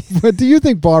Michigan. But do you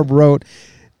think Barb wrote,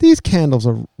 these candles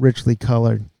are richly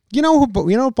colored? You know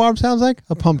what Barb sounds like?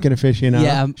 A pumpkin aficionado.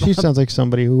 Yeah. She sounds like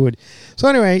somebody who would. So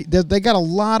anyway, they got a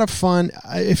lot of fun.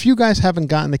 If you guys haven't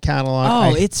gotten the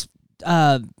catalog. It's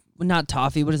not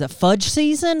toffee. What is that? Fudge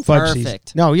season? Fudge Perfect.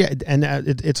 Season. No, yeah. And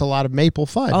it's a lot of maple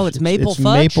fudge. Oh, it's maple fudge?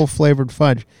 Maple flavored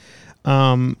fudge.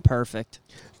 Perfect.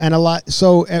 And a lot.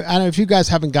 So I don't know if you guys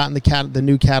haven't gotten the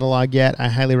new catalog yet. I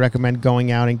highly recommend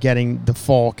going out and getting the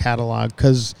fall catalog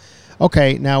because.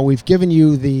 Okay, now we've given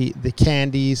you the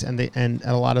candies and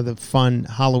a lot of the fun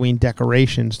Halloween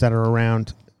decorations that are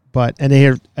around,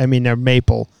 they're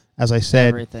maple. As I said,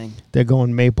 Everything. they're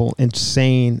going maple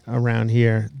insane around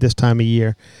here this time of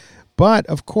year. But,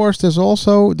 of course, this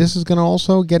is going to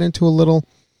also get into a little,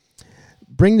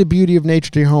 bring the beauty of nature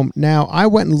to your home. Now, I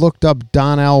went and looked up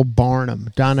Donnell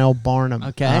Barnum.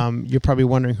 Okay. You're probably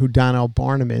wondering who Donnell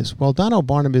Barnum is. Well, Donnell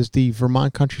Barnum is the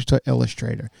Vermont Country Store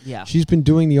illustrator. Yeah. She's been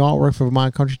doing the artwork for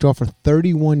Vermont Country Store for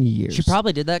 31 years. She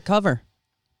probably did that cover.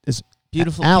 It's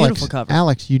Beautiful, Alex, beautiful cover.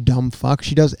 Alex, you dumb fuck.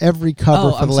 She does every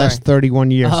cover for the last 31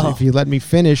 years. Oh. If you let me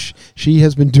finish, she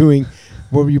has been doing,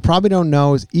 what you probably don't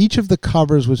know is each of the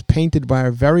covers was painted by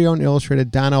our very own illustrator,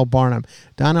 Donnell Barnum.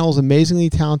 Donnell is amazingly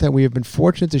talented. We have been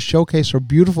fortunate to showcase her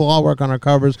beautiful artwork on our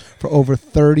covers for over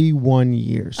 31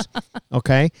 years.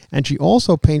 Okay? And she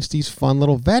also paints these fun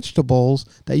little vegetables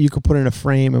that you could put in a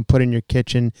frame and put in your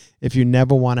kitchen if you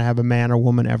never want to have a man or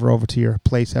woman ever over to your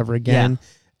place ever again.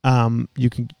 Yeah. You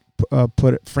can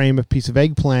frame a piece of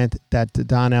eggplant that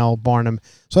Donnell Barnum.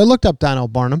 So I looked up Donnell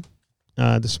Barnum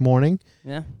this morning.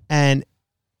 Yeah. And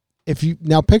if you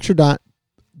now picture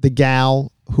the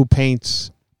gal who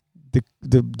paints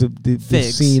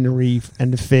the scenery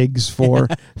and the figs for,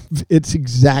 it's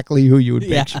exactly who you would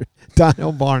picture.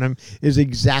 Donnell Barnum is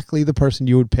exactly the person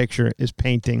you would picture is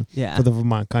painting for the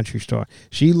Vermont Country Store.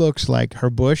 She looks like her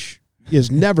bush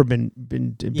has never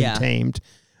been tamed.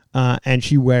 And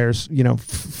she wears,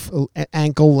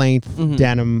 ankle length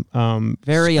denim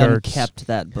very skirts. Unkept,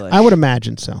 that bush. I would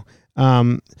imagine so.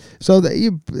 And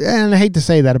I hate to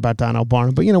say that about Donnell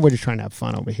Barnum, but we're just trying to have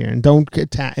fun over here. And don't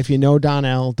attack. If you know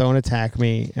Donnell, don't attack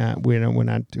me. We're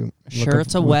not doing. Sure,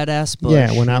 it's a wet ass bush.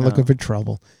 Yeah, we're not looking for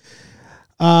trouble.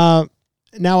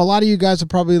 Now, a lot of you guys are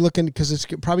probably looking, because it's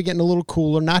probably getting a little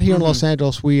cooler. Not here in Los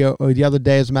Angeles. We the other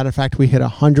day, as a matter of fact, we hit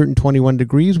 121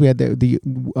 degrees. We had the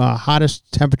hottest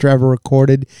temperature ever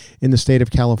recorded in the state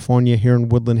of California. Here in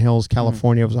Woodland Hills,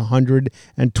 California, it was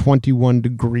 121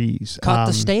 degrees. Caught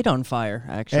the state on fire,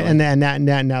 actually. And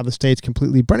now the state's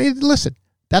completely burning. Listen,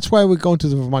 that's why we're going to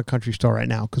the Vermont Country Store right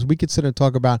now, because we could sit and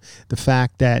talk about the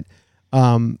fact that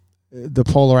the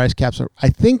polar ice caps are, I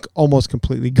think, almost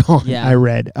completely gone. Yeah. I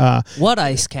read. What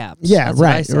ice caps? Yeah,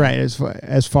 right.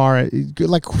 As far as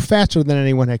like faster than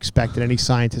anyone expected, any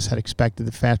scientist had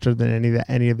expected, faster than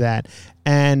any of that,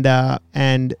 and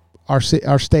our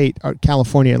state,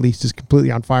 California at least, is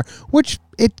completely on fire. Which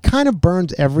it kind of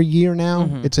burns every year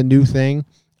now. It's a new thing.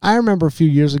 I remember a few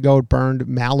years ago it burned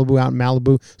Malibu out in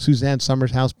Malibu. Suzanne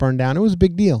Summers' house burned down. It was a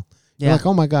big deal. Yeah. You're like,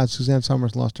 oh my God, Suzanne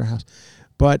Summers lost her house.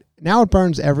 But now it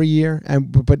burns every year,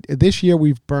 but this year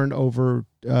we've burned over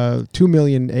 2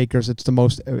 million acres. It's the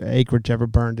most acreage ever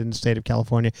burned in the state of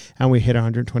California, and we hit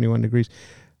 121 degrees.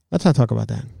 Let's not talk about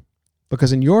that.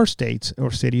 Because in your states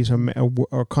or cities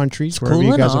or countries, wherever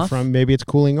you guys are from, maybe it's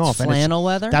cooling off. Flannel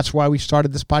weather. That's why we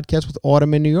started this podcast with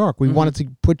autumn in New York. We wanted to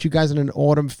put you guys in an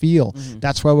autumn feel.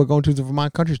 That's why we're going to the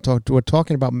Vermont Country Store. We're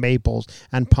talking about maples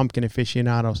and pumpkin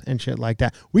aficionados and shit like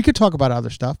that. We could talk about other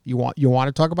stuff. You want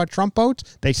to talk about Trump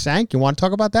votes? They sank. You want to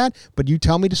talk about that? But you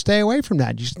tell me to stay away from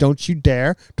that. Just don't you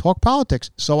dare talk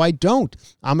politics. So I don't.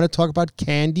 I'm going to talk about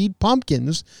candied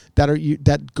pumpkins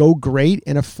that go great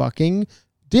in a fucking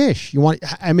dish.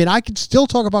 I could still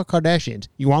talk about Kardashians.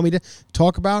 You want me to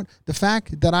talk about the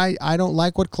fact that I don't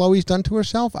like what Khloe's done to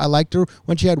herself? I liked her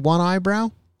when she had one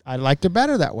eyebrow. I liked her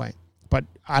better that way. But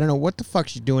I don't know what the fuck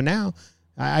she's doing now.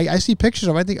 I see pictures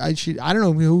of her. I don't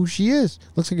know who she is.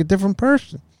 Looks like a different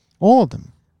person. All of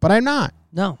them. But I'm not.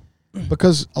 No.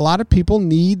 Because a lot of people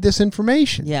need this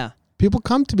information. Yeah. People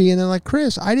come to me and they're like,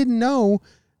 Chris, I didn't know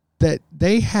that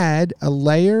they had a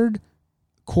layered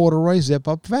corduroy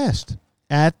zip-up vest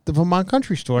at the Vermont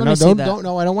Country Store. No, don't.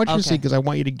 No, I don't want you to see, because I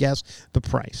want you to guess the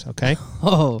price. Okay.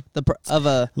 Oh,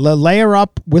 layer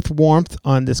up with warmth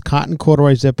on this cotton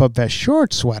corduroy zip-up vest. Sure,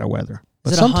 it's sweater weather,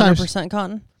 but is it sometimes 100%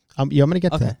 cotton? I'm going to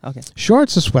get to that. Okay. Sure,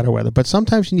 it's a sweater weather, but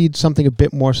sometimes you need something a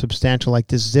bit more substantial, like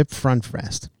this zip front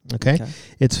vest. Okay.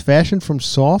 It's fashioned from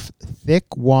soft, thick,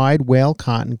 wide whale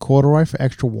cotton corduroy for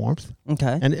extra warmth.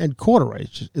 Okay. And corduroy,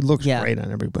 it looks great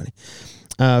on everybody.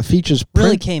 Features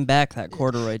really came back, that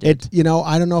corduroy did.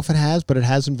 I don't know if it has, but it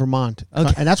has in Vermont.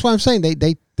 Okay. And that's why I'm saying they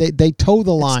toe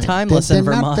the line. It's timeless in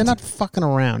Vermont. They're not fucking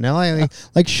around.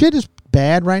 Like shit is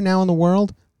bad right now in the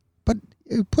world, but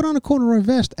put on a corduroy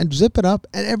vest and zip it up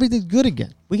and everything's good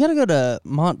again. We got to go to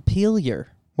Montpelier.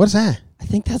 What's that? I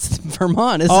think that's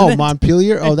Vermont, isn't it? Oh,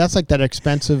 Montpelier? Oh, that's like that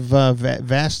expensive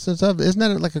vest and stuff. Isn't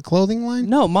that like a clothing line?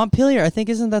 No, Montpelier. I think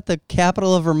isn't that the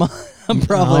capital of Vermont? I'm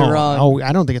probably wrong. Oh,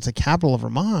 I don't think it's the capital of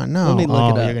Vermont. No. Let me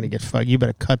look it up. You're gonna get fucked. You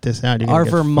better cut this out. Our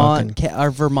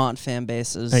Vermont fan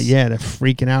base is. Yeah, they're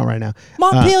freaking out right now.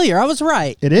 Montpelier. I was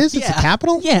right. It is. Yeah. It's the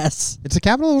capital. Yes. It's the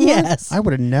capital of Vermont? Yes. I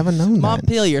would have never known that.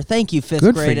 Montpelier. Thank you, fifth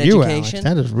Good grade for you, education.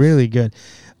 Alex. That is really good.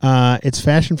 It's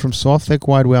fashioned from soft, thick,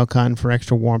 wide wale cotton for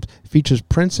extra warmth. Features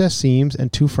princess seams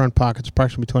and 2 front pockets,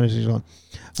 approximately 26 long.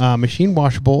 Machine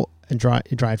washable and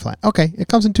dried flat. Okay, it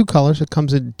comes in 2 colors. It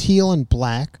comes in teal and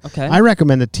black. Okay. I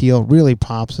recommend the teal. Really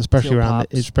pops, especially Teal around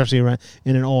pops.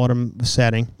 In an autumn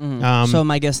setting. So am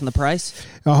I guessing the price?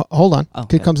 Hold on.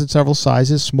 Okay. It comes in several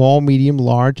sizes: small, medium,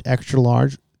 large, extra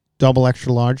large, double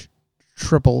extra large,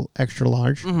 triple extra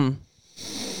large. Mm-hmm.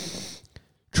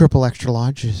 Triple extra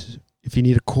large is if you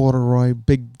need a corduroy,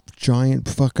 big, giant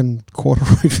fucking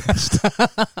corduroy vest.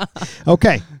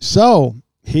 Okay, so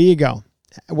here you go.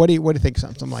 What do you think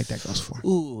something like that goes for?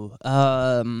 Ooh,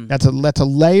 That's a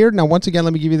layered. Now, once again,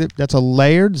 let me give you that's a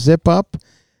layered zip up.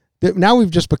 Now we've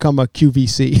just become a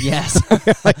QVC. yes.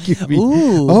 Like QV.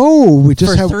 Ooh. Oh, we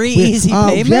just For have 3 easy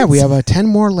payments? Yeah, we have 10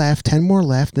 more left, and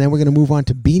then we're going to move on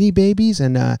to Beanie Babies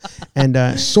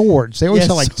and swords. They always Yes.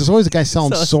 sell there's always a guy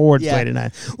selling swords yeah. late at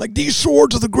night. Like, these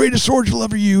swords are the greatest swords you'll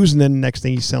ever use, and then the next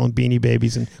thing he's selling Beanie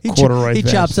Babies and corduroy He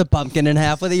vests. chops a pumpkin in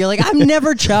half with it. You're like, I'm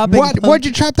never chopping. What'd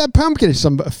you chop that pumpkin?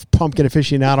 Some pumpkin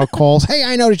aficionado calls. Hey,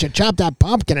 I noticed you chopped that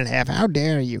pumpkin in half. How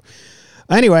dare you?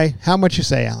 Anyway, how much you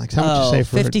say, Alex? How much you say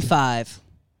for 55.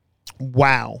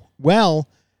 Wow. Well,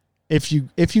 if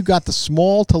you got the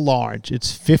small to large,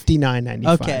 it's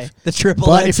 $59.95. Okay, the triple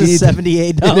But X if you is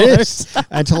need $78. It is.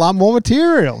 It's a lot more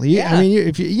material. Yeah. I mean,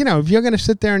 if you're going to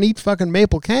sit there and eat fucking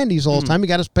maple candies all the time, you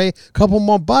got to pay a couple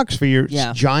more bucks for your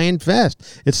giant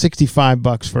vest. It's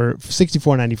 $65 for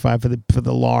 $64.95 for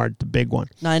the large, the big one.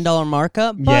 $9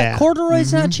 markup, but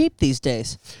corduroy's not cheap these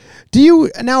days.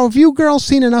 Have you girls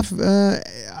seen enough?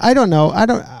 I don't know.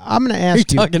 I'm going to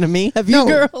ask you. Are you talking to me? Have you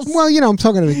girls? Well, I'm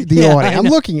talking to the Yeah, audience. I'm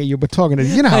looking at you, but talking to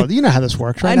you know how this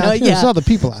works, right? I know. There's other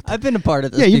people out there. I've been a part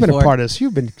of this. Yeah, you've before. been a part of this.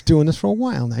 You've been doing this for a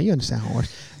while now. You understand how it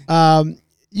works.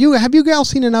 Have you girls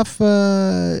seen enough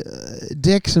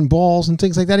dicks and balls and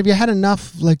things like that? Have you had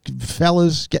enough like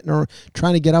fellas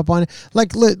trying to get up on it?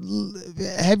 Like,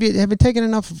 have you taken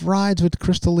enough rides with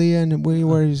Crystalia and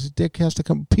where his dick has to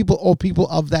come? People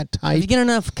of that type. Have you get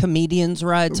enough comedians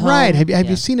rides home? Right. Have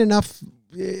you seen enough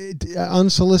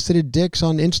unsolicited dicks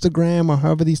on Instagram or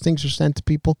however these things are sent to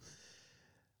people?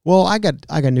 Well, I got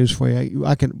news for you.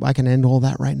 I can end all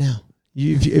that right now.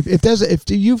 If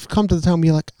you've come to the time where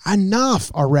you're like,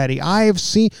 enough already. I have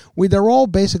seen they're all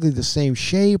basically the same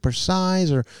shape or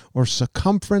size or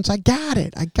circumference. I got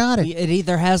it. It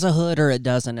either has a hood or it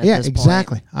doesn't. At this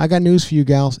exactly. point. I got news for you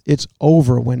gals. It's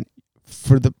over when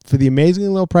for the amazingly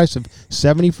low price of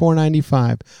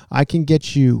 $74.95. I can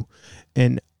get you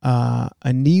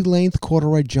a knee length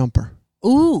corduroy jumper.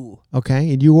 Ooh.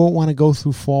 Okay, and you won't want to go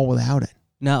through fall without it.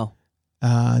 No.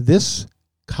 This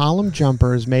column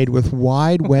jumper is made with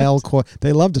wide wale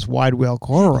They love this wide wale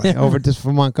corduroy over at this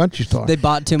Vermont country store. They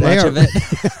bought too much of it.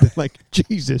 They're like,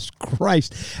 Jesus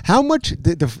Christ. How much?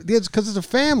 Because it's a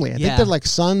family. I think they're like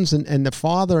sons and the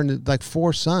father and like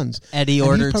 4 sons. Eddie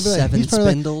ordered 7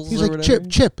 spindles he's or like, whatever.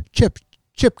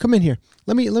 Chip, come in here.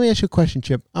 Let me ask you a question,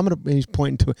 Chip. And he's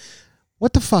pointing to it.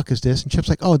 What the fuck is this? And Chip's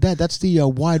like, oh, Dad, that's the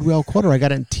wide wale corduroy. I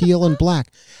got it in teal and black.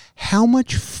 How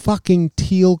much fucking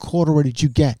teal corduroy did you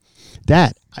get?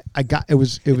 Dad, I got it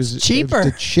was cheaper.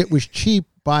 The shit was cheap.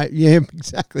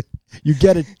 Exactly. You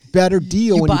get a better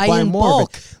deal when you buy more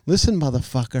bulk. of it. Listen,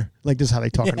 motherfucker. Like, this is how they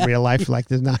talk in real life. Like,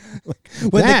 there's not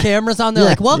when the camera's on, they're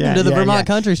like, welcome to the Vermont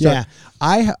country store. Yeah.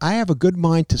 I have a good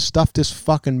mind to stuff this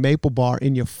fucking maple bar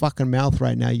in your fucking mouth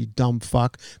right now, you dumb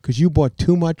fuck, because you bought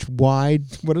too much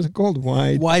what is it called?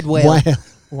 Wide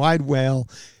wale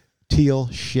teal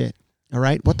shit. All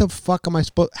right, what the fuck am I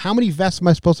supposed? How many vests am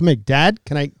I supposed to make, Dad?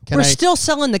 We're still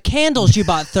selling the candles you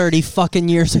bought 30 fucking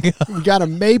years ago. We got a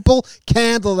maple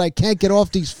candle that I can't get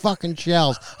off these fucking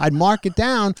shelves. I'd mark it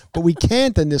down, but we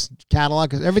can't in this catalog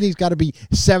because everything's got to be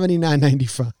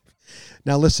 $79.95.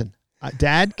 Now listen,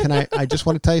 Dad, I just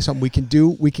want to tell you something.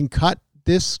 We can cut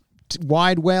this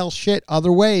wide wale shit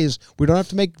other ways. We don't have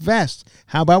to make vests.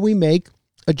 How about we make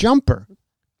a jumper?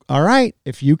 All right,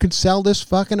 if you could sell this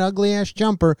fucking ugly ass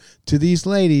jumper to these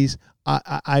ladies,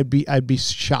 I'd be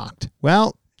shocked.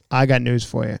 Well, I got news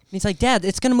for you. He's like, Dad,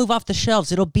 it's gonna move off the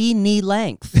shelves. It'll be knee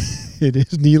length. It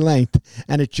is knee length,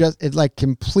 and it's like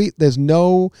complete. There's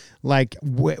no like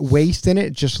waist in it.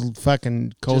 It just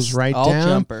fucking goes right all down.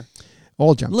 Jumper.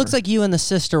 All jumper. Looks like you and the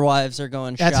sister wives are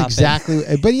going That's shopping. exactly.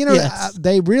 But Yes.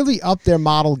 they really upped their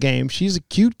model game. She's a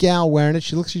cute gal wearing it.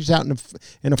 She looks like she's out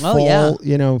in a fall,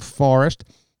 forest.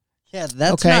 Yeah,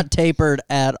 that's not tapered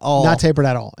at all. Not tapered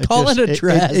at all. Call it a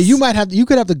dress. You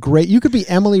could be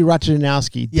Emily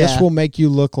Ratajkowski. This will make you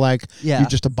look like you're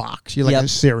just a box. You're like a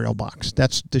cereal box.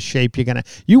 That's the shape you're gonna.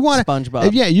 You want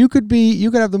SpongeBob. Yeah, you could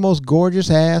have the most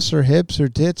gorgeous ass or hips or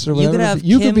tits or whatever.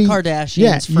 You could have Kim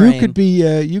Kardashian's frame. You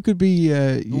could be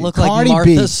look Cardi like Martha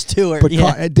B, Stewart.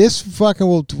 But this fucking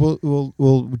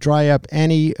will dry up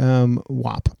any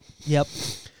wop. Yep.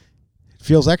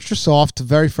 Feels extra soft the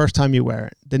very first time you wear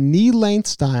it. The knee-length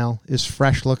style is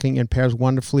fresh-looking and pairs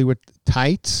wonderfully with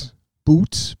tights,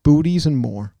 boots, booties, and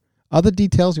more. Other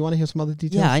details, you want to hear some other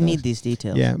details? Yeah, I need these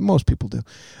details. Yeah, most people do.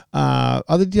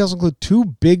 Other details include 2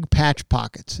 big patch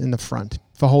pockets in the front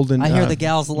for holding... I hear the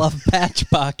gals love patch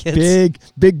pockets.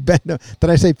 Big... Did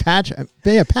I say patch?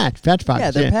 Yeah, patch pockets. Yeah,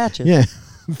 they're patches. Yeah,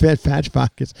 patch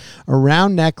pockets. A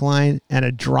round neckline and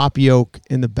a drop yoke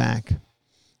in the back.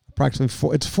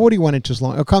 Approximately it's 41 inches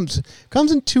long. It comes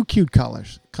in 2 cute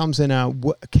colors. Comes in a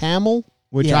camel,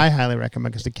 which I highly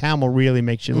recommend because the camel really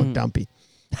makes you look dumpy.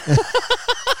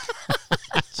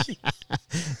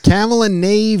 Camel and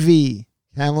navy.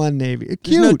 Cute.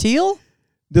 There's no teal?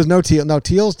 There's no teal. No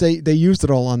teals. They used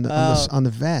it all on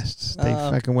the vests. They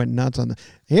fucking went nuts on the.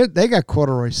 Here they got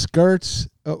corduroy skirts,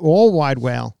 all wide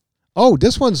wale. Oh,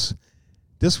 this one's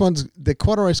the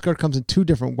corduroy skirt comes in 2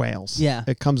 different wales. Yeah.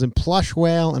 It comes in plush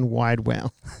wale and wide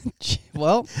wale.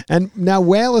 Well. And now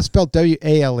wale is spelled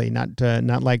W-A-L-E,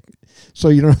 not like, so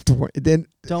you don't have to worry.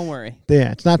 Don't worry.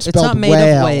 Yeah, it's not spelled it's not made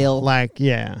whale. of whale. Like,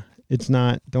 yeah, it's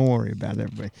not. Don't worry about it,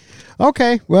 everybody.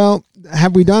 Okay, well,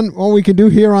 have we done all we can do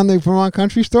here on the Vermont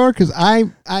Country Store? Because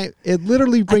it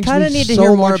literally brings me so much I kind of need to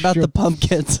hear more about the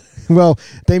pumpkins. Well,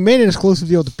 they made an exclusive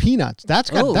deal with the peanuts.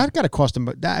 That got to cost them.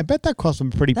 I bet that cost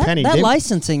them a pretty penny. That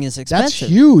licensing is expensive.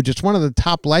 That's huge. It's one of the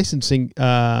top licensing.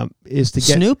 Is to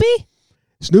get Snoopy.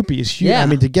 Snoopy is huge. Yeah. I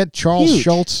mean, to get Charles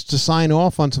Schultz to sign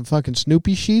off on some fucking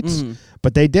Snoopy sheets.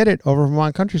 But they did it over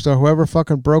Vermont Country Store. Whoever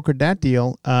fucking brokered that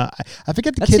deal. I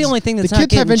forget the kids. That's the only thing that's the not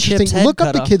kids have getting interesting. Chip's head Look up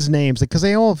cut the off. kids' names because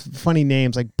they all have funny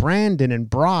names like Brandon and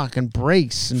Brock and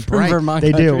Brace and From Bright. Vermont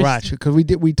They do, Country. right? Because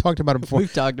we talked about it before.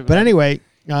 We've talked about But it. anyway.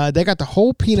 They got the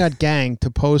whole peanut gang to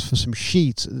pose for some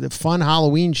sheets, the fun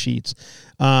Halloween sheets.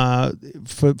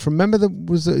 Remember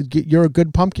You're a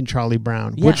Good Pumpkin, Charlie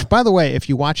Brown. Yeah. Which, by the way, if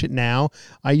you watch it now,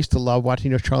 I used to love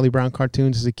watching those Charlie Brown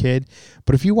cartoons as a kid.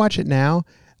 But if you watch it now,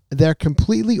 they're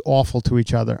completely awful to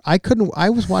each other. I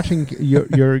was watching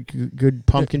your Good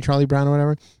Pumpkin, Charlie Brown, or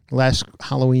whatever, last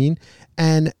Halloween,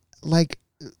 and like.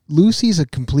 Lucy's a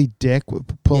complete dick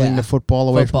pulling the football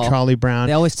away from Charlie Brown.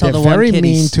 They always tell they're the one very kid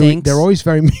he mean stinks. They're always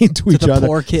very mean to each the other.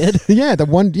 Poor kid. Yeah,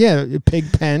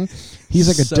 Pigpen. He's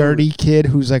like a dirty kid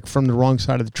who's like from the wrong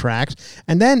side of the tracks.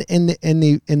 And then in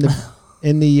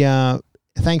the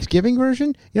Thanksgiving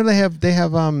version, they have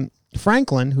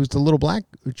Franklin, who's the little black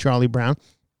Charlie Brown.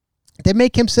 They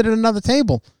make him sit at another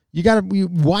table. You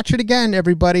watch it again,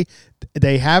 everybody.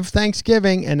 They have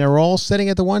Thanksgiving, and they're all sitting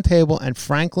at the one table, and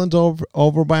Franklin's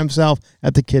over by himself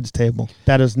at the kids' table.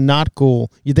 That is not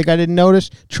cool. You think I didn't notice?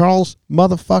 Charles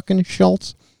motherfucking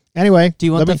Schultz. Anyway. Do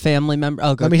you want the family member?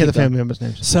 Oh, let me hear the family members'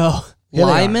 names. So,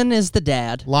 Lyman is the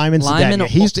dad. Lyman's the dad. Yeah.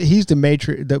 He's the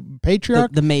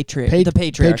patriarch? The matriarch. The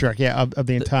patriarch. Patriarch, yeah, of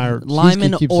the entire...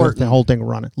 Lyman keeps Orton. The whole thing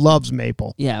running. Loves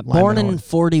Maple. Yeah, Lyman born in Orton.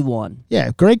 41.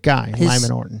 Yeah, great guy,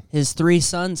 Lyman Orton. His 3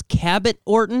 sons, Cabot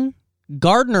Orton,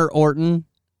 Gardner Orton,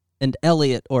 and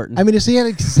Elliot Orton. I mean, is he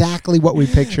exactly what we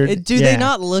pictured? Do they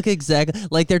not look exactly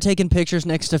like they're taking pictures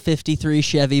next to 53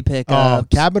 Chevy pickups?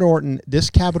 Cabot Orton,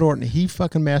 he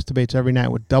fucking masturbates every night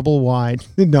with double wide.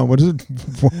 No, what is it?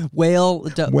 Whale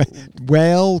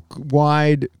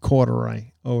wide corduroy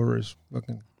over his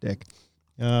fucking dick.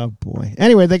 Oh, boy.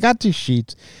 Anyway, they got these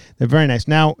sheets. They're very nice.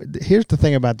 Now, here's the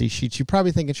thing about these sheets. You're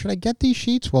probably thinking, should I get these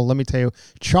sheets? Well, let me tell you.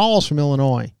 Charles from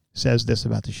Illinois says this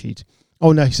about the sheets.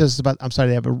 Oh, no, he says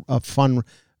they have a fun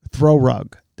throw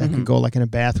rug that can go like in a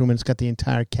bathroom, and it's got the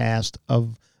entire cast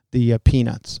of the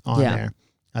Peanuts on there.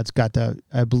 That's got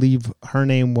I believe her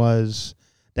name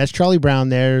that's Charlie Brown.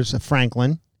 There's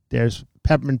Franklin. There's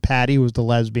Peppermint Patty, who was the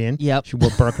lesbian. Yep. She wore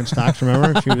Birkenstocks,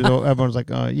 remember? Everyone's like,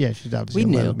 oh, yeah, she's obviously a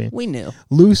lesbian. We knew.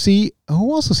 Lucy,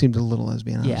 who also seemed a little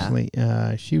lesbian, honestly.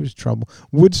 Yeah. She was trouble.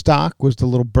 Woodstock was the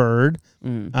little bird.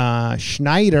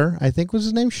 Schneider, I think was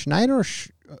his name. Schneider or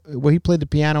where he played the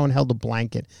piano and held a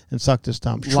blanket and sucked his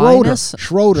thumb. Schroeder.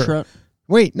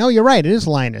 Wait, no, you're right. It is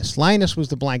Linus. Linus was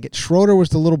the blanket. Schroeder was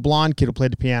the little blonde kid who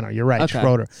played the piano. You're right,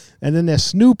 Schroeder. And then there's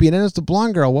Snoopy, and then there's the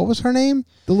blonde girl. What was her name?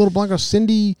 The little blonde girl,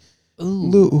 Cindy.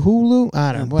 Hulu?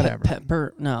 I don't know, whatever.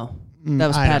 Pepper? No. That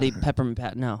was Patty Peppermint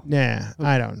Pat. No. Yeah,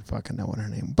 I don't fucking know what her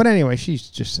name. But anyway, she's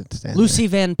just standing Lucy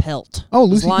there. Van Pelt. Oh,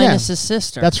 Lucy. Linus's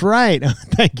sister. That's right.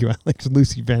 Thank you, Alex.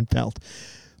 Lucy Van Pelt.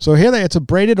 So here it's a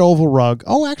braided oval rug.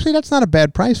 Oh, actually, that's not a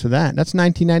bad price for that. That's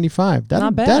 $19.95.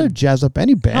 Not bad. That'll jazz up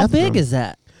any bathroom. How big is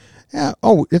that? Yeah.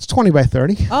 Oh, it's 20 by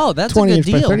 30. Oh, that's 20 a good inch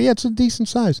deal. by 30. Yeah, it's a decent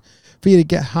size for you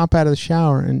to hop out of the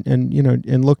shower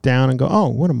and look down and go, oh,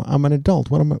 what am I? I'm an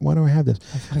adult. Why do I have this?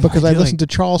 Because I listened to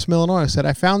Charles from Illinois. I said,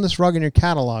 I found this rug in your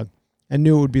catalog and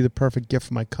knew it would be the perfect gift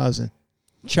for my cousin.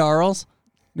 Charles?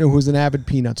 No, who's an avid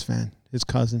Peanuts fan. His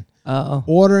cousin. Uh-oh.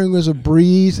 Ordering was a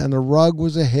breeze and the rug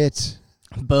was a hit.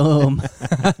 Boom.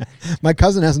 My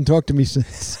cousin hasn't talked to me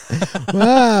since.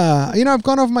 I've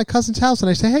gone over to my cousin's house and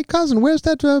I say, hey, cousin, where's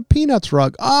that Peanuts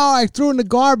rug? Oh, I threw it in the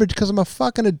garbage because I'm a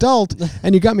fucking adult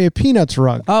and you got me a Peanuts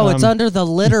rug. Oh, it's under the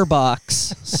litter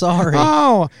box. Sorry.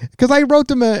 Oh, because I wrote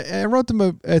them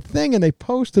a thing and they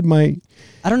posted my...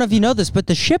 I don't know if you know this, but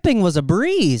the shipping was a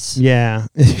breeze. Yeah.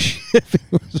 Shipping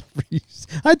was a breeze.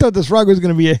 I thought this rug was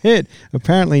going to be a hit.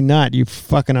 Apparently not, you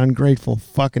fucking ungrateful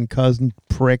fucking cousin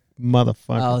prick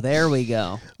motherfucker. Oh, there we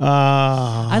go.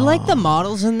 I like the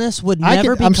models in this would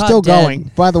never be I'm caught still dead.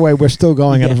 going. By the way, we're still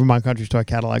going out of Vermont Country Store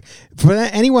catalog. For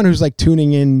anyone who's like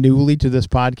tuning in newly to this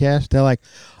podcast, they're like,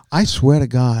 I swear to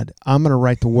God, I'm going to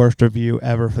write the worst review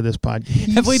ever for this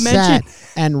podcast. Have we mentioned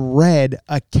and read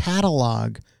a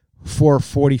catalog for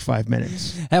 45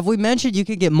 minutes. Have we mentioned you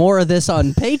could get more of this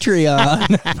on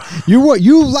Patreon?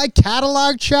 You like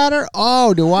catalog chatter?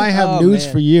 Oh, do I have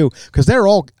news for you? Because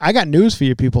I got news for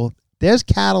you people. There's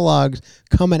catalogs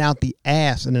coming out the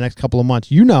ass in the next couple of months.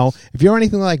 If you're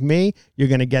anything like me, you're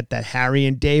going to get that Harry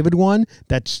and David one.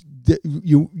 That's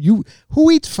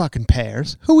who eats fucking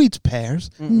pears? Who eats pears?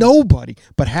 Nobody.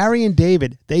 But Harry and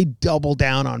David, they double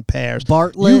down on pears.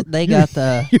 Bartlett, they got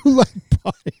the... You like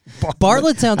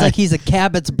Bartlett sounds like he's a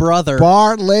Cabot's brother.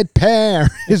 Bartlett Pear.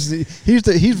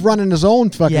 He's running his own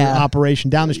fucking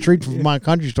operation down the street from my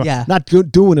country store. Yeah. Not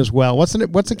doing as well. What's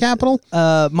the capital?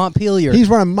 Montpelier. He's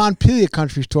running Montpelier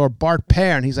Country Store, Bart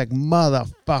Pear, and he's like,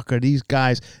 motherfucker, these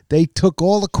guys, they took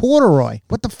all the corduroy.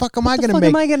 What the fuck am I going to make? What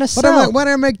am I going to sell? What do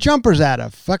I make jumpers out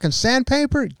of? Fucking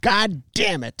sandpaper? God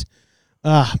damn it.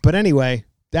 But anyway,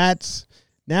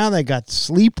 now they got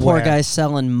sleepwear. Poor guy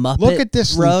selling Muppet Look at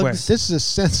this sleepwear. rugs. This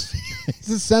is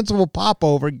a sensible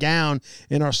popover gown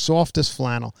in our softest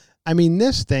flannel. I mean,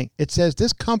 this thing, it says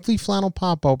this comfy flannel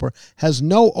popover has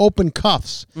no open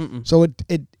cuffs. So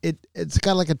it's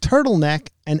got like a turtleneck,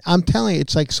 and I'm telling you,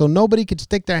 it's like so nobody could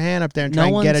stick their hand up there and try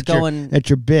and get at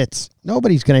your bits.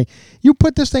 Nobody's going to. You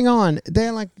put this thing on,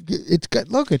 they're like,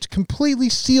 it completely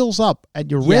seals up at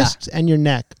your wrists and your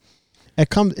neck. It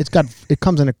comes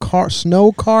in a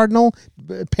snow cardinal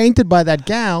painted by that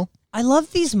gal. I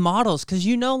love these models because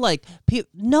these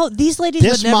ladies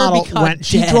This would never model be caught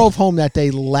she dead. drove home that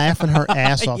day laughing her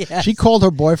ass off. Yes. She called her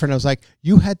boyfriend. I was like,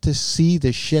 "You had to see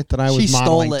the shit that I was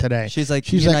modeling stole it today." She's like,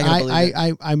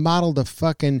 I modeled a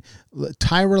fucking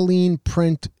Tyrolean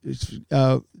print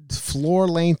floor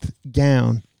length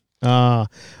gown. All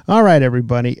right,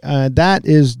 everybody. That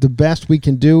is the best we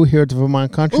can do here at the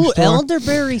Vermont Country Store.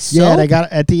 Elderberry soap. Yeah, they got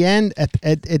at the end at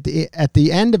the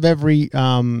end of every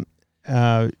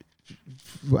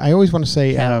I always want to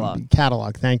say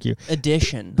catalog. Thank you.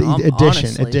 Edition.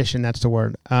 Edition. That's the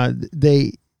word.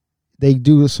 They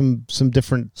do some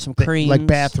different creams, like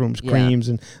bathrooms, creams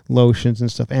and lotions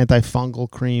and stuff.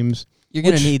 Antifungal creams. You're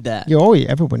gonna need that.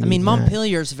 Everyone. I mean, needs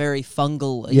Montpelier's very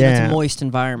fungal. Yeah, it's a moist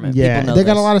environment. Yeah, people know they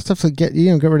got a lot of stuff to get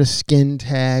rid of skin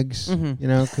tags.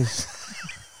 Mm-hmm. Because.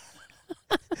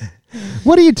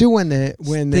 What do you do when they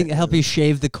help you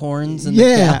shave the corns? And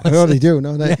they do.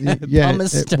 No,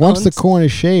 once the corn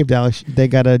is shaved, Alex, they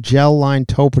got a gel-lined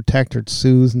toe protector. It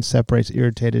soothes and separates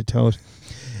irritated toes.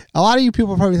 A lot of you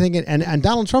people are probably thinking, and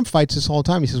Donald Trump fights this all the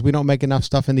time. He says we don't make enough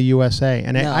stuff in the USA,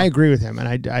 and I agree with him, and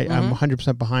I'm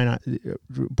 100% behind.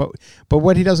 But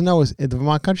what he doesn't know is the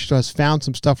Vermont Country Store has found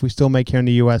some stuff we still make here in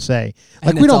the USA.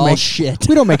 Like we don't make shit.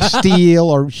 We don't make steel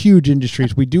or huge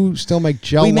industries. We do still make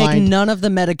gel-lined. We make none of the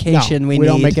medication we need. We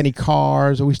don't make any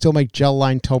cars. We still make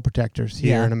gel-lined toe protectors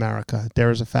here in America. There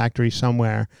is a factory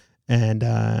somewhere, and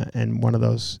one of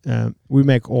those we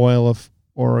make oil of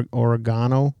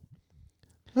oregano.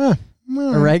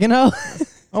 Oregano?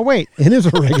 Oh, wait. It is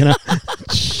oregano.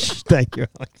 Thank you,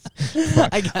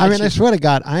 Alex. I swear to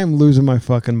God, I am losing my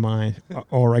fucking mind.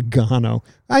 Oregano.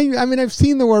 I mean, I've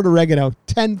seen the word oregano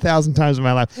 10,000 times in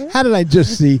my life. How did I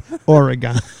just see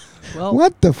oregano? Well,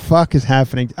 what the fuck is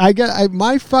happening?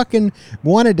 My fucking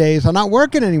one-a-days are not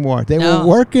working anymore. They were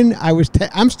working.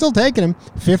 I'm still taking them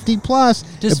 50 plus,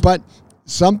 but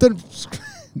Something.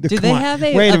 Do they have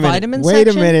a vitamin Wait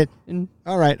section? a minute.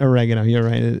 All right, oregano. You're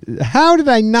right. How did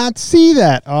I not see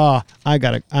that? Oh, I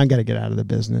gotta get out of the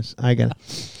business.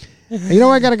 You know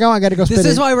where I gotta go? I gotta go. This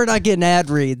is why we're not getting ad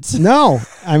reads. No,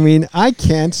 I mean I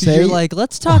can't say. You're like,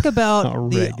 let's talk about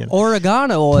the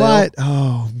oregano oil. But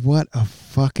what a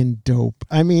fucking dope!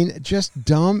 I mean, just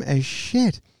dumb as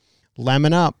shit.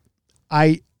 Lemon Up.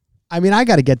 I mean, I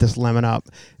got to get this Lemon Up.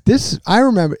 This, I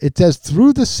remember, it says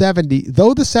through the 70s,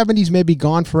 though the 70s may be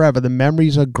gone forever, the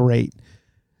memories are great.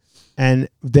 And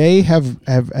they have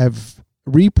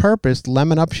repurposed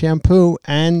Lemon Up shampoo,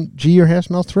 and gee, your hair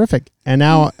smells terrific. And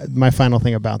now, my final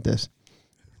thing about this.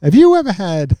 Have you ever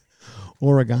had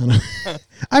oregano?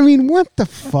 I mean, what the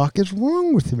fuck is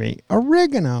wrong with me?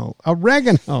 Oregano. I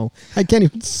can't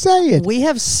even say it. We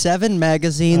have 7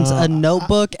 magazines, a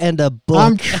notebook, and a book.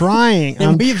 I'm trying.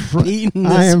 And we've beaten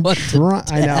this one to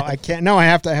death. I know. I can't. No, I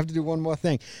have to do one more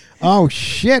thing. Oh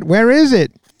shit! Where is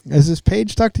it? Is this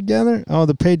page stuck together? Oh,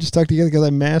 the page is stuck together because I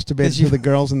masturbated to the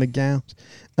girls in the gowns.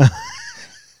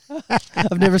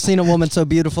 I've never seen a woman so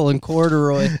beautiful in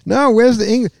corduroy. No, where's the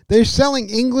English? They're selling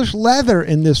English leather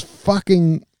in this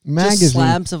fucking magazine. Just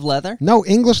slabs of leather? No,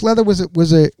 English leather was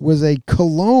a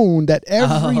cologne that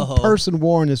every person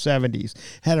wore in the 70s.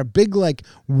 Had a big like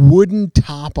wooden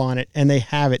top on it, and they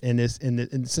have it it's in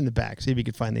the back. See if you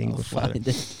can find the English leather.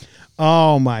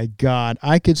 Oh my God!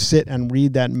 I could sit and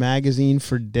read that magazine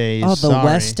for days. Oh, the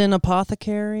Weston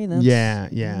Apothecary. Yeah.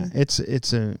 It's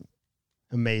a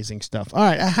amazing stuff. All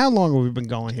right, how long have we been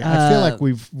going here? I feel like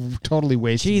we've totally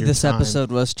wasted your this time. Episode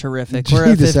was terrific.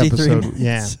 We're at 53 minutes.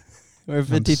 Yeah. We're at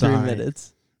 53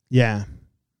 minutes. Yeah.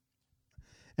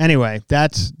 Anyway,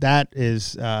 that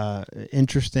is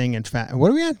interesting and what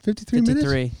are we at? 53 minutes?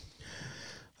 53.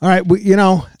 All right,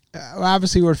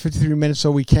 obviously we're at 53 minutes,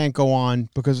 so we can't go on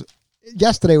because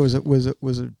yesterday was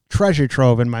a treasure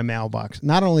trove in my mailbox.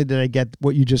 Not only did I get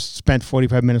what you just spent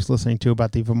 45 minutes listening to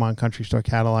about the Vermont Country Store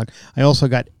catalog, I also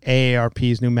got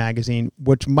AARP's new magazine,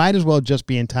 which might as well just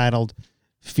be entitled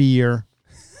Fear,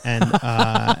 and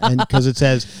because it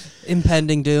says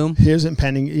Impending Doom. Here's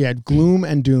impending, gloom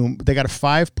and doom. They got a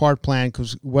 5-part plan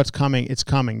because what's coming, it's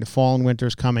coming. The fall and winter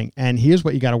is coming. And here's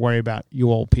what you got to worry about,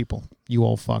 you old people, you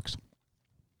old fucks.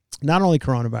 Not only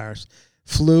coronavirus,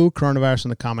 flu, coronavirus,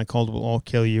 and the common cold will all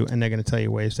kill you, and they're going to tell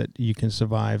you ways that you can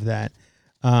survive that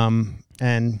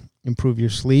and improve your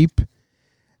sleep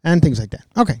and things like that.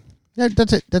 Okay,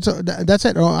 that's it. That's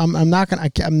it. I'm not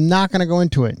gonna go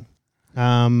into it.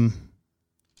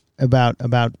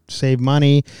 About save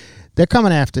money. They're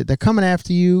coming after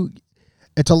you.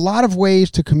 It's a lot of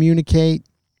ways to communicate.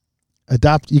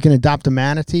 You can adopt a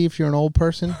manatee if you're an old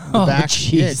person.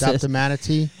 Jesus. Adopt a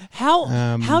manatee.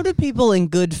 How do people in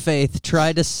good faith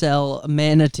try to sell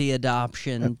manatee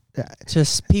adoption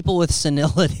to people with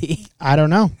senility? I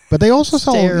don't know, but they also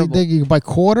sell. You can buy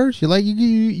quarters.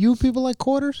 You people like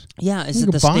quarters? Yeah, is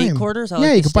it the state quarters?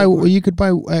 You could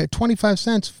buy 25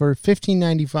 cents for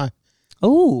 $15.95.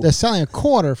 Oh, they're selling a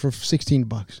quarter for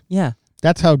 $16. Yeah.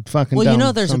 That's how fucking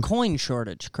dumb. There's a coin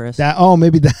shortage, Chris.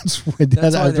 Maybe that's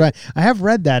right. I have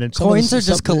read that. And coins are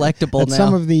just collectible now.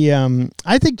 Some of the,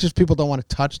 I think just people don't want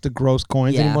to touch the gross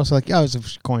coins anymore. So it's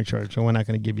a coin shortage, so we're not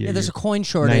going to give you. Yeah, there's a coin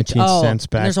shortage. 19 cents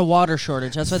back. And there's a water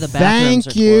shortage. That's why the bathrooms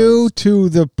Thank you to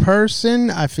the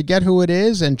person. I forget who it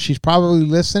is, and she's probably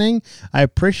listening. I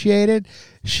appreciate it.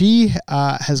 She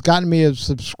has gotten me a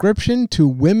subscription to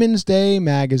Women's Day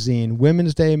magazine,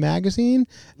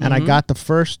 and I got the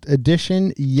first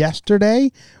edition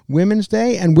yesterday, Women's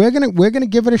Day, and we're gonna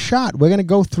give it a shot. We're gonna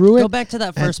go through it. Go back to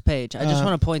that first page. I just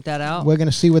want to point that out. We're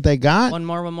gonna see what they got. One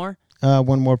more.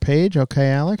 One more page, okay,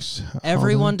 Alex.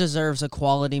 Everyone deserves a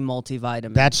quality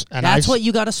multivitamin. That's what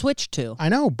you got to switch to. I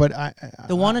know, but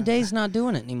the one a day's not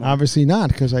doing it anymore. Obviously not,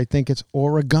 because I think it's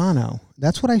oregano.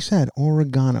 That's what I said,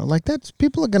 oregano. Like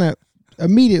people are gonna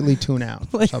immediately tune out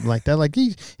or something like that. Like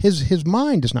his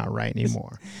mind is not right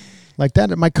anymore. Like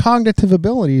that, my cognitive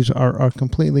abilities are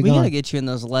completely gone. We gotta get you in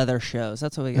those leather shows.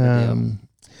 That's what we gotta do.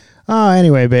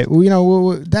 Anyway, babe,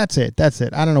 that's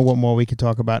it. I don't know what more we could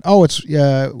talk about. Oh, it's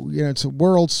it's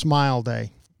World Smile Day.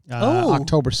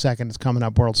 October 2nd is coming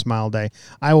up, World Smile Day.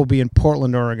 I will be in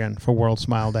Portland, Oregon for World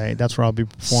Smile Day. That's where I'll be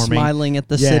performing. Smiling at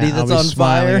the city that's on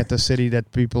smiling fire. At the city that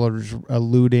people are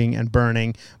looting and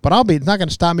burning. But it's not going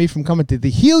to stop me from coming to the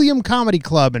Helium Comedy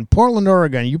Club in Portland,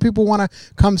 Oregon. You people want to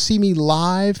come see me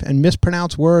live and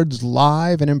mispronounce words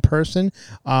live and in person?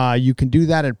 You can do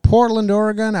that at Portland,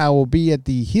 Oregon. I will be at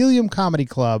the Helium Comedy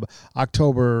Club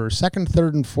October 2nd,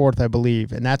 3rd, and 4th, I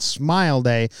believe. And that's Smile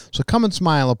Day. So come and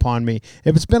smile upon me.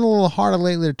 If it's been been a little harder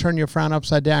lately to turn your frown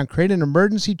upside down? Create an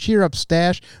emergency cheer-up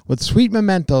stash with sweet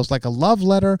mementos like a love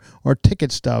letter or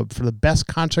ticket stub for the best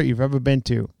concert you've ever been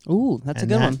to. Ooh, that's a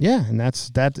good one. Yeah, and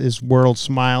that is World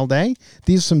Smile Day.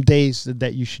 These are some days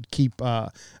that you should keep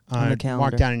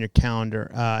marked down in your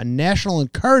calendar. National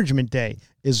Encouragement Day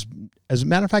is, as a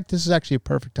matter of fact, this is actually a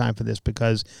perfect time for this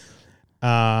because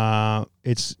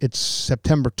it's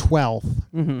September 12th.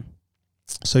 Mm-hmm.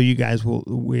 So you guys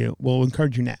will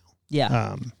encourage you now.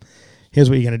 Yeah. Here's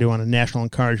what you're going to do on a National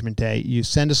Encouragement Day. You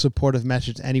send a supportive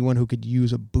message to anyone who could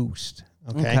use a boost.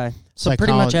 Okay. So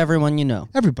pretty much everyone you know.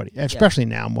 Everybody, especially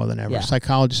now more than ever. Yeah.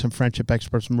 Psychologists and friendship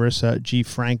experts Marissa G.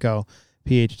 Franco,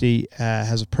 PhD,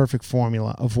 has a perfect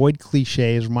formula. Avoid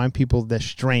cliches, remind people of their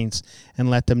strengths, and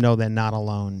let them know they're not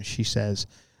alone. She says,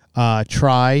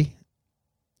 try...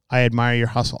 I admire your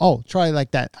hustle. Oh, try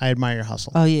like that. I admire your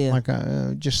hustle. Oh, yeah.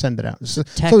 Like, just send it out. So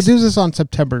do this on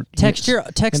September. Text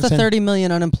the 30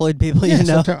 million unemployed people you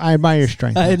know. September, I admire your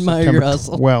strength. I admire September your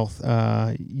hustle. Wealth.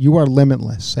 You are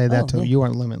limitless. Say that to yeah. You are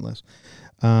limitless.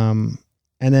 And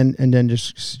then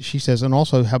just she says, and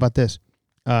also, how about this?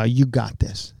 You got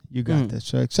this. You got this.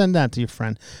 So send that to your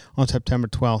friend on September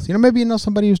 12th. You know, maybe you know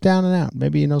somebody who's down and out.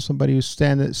 Maybe you know somebody who's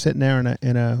sitting there in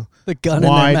a the gun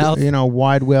wide, in their mouth. You know,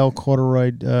 wide whale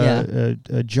corduroy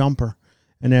jumper,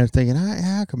 and they're thinking,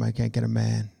 how come I can't get a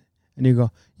man? And you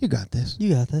go, you got this.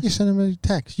 You got this. You send them a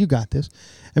text. You got this.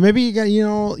 And maybe you got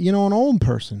an old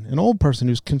person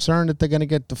who's concerned that they're going to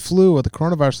get the flu or the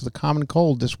coronavirus or the common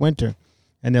cold this winter,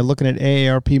 and they're looking at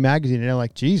AARP magazine and they're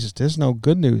like, Jesus, there's no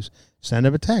good news. Send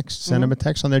them a text. Send them a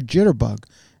text on their jitterbug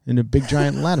in the big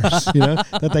giant letters,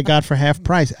 that they got for half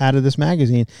price out of this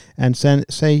magazine, and say,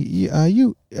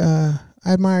 I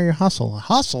admire your hustle.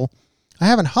 Hustle? I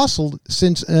haven't hustled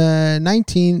since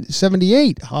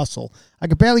 1978. Hustle. I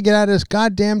could barely get out of this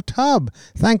goddamn tub.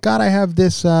 Thank God I have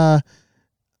this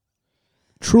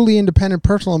truly independent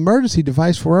personal emergency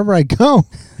device wherever I go.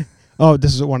 Oh,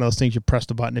 this is one of those things you press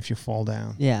the button if you fall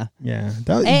down. Yeah. Yeah.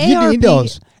 AARP, you need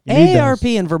those.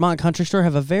 AARP and Vermont Country Store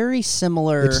have a very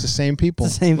similar... It's the same people.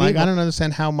 It's the same people. I don't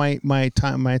understand how my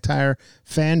entire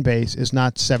fan base is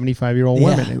not 75-year-old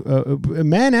women.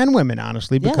 Men and women,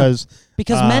 honestly, because...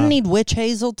 Because men need witch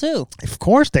hazel, too. Of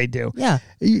course they do. Yeah.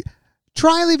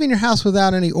 Try leaving your house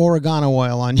without any oregano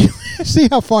oil on you. See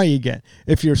how far you get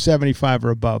if you're 75 or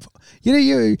above.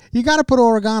 You got to put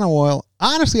oregano oil.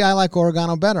 Honestly, I like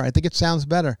oregano better. I think it sounds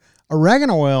better.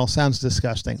 Oregano oil sounds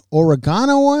disgusting.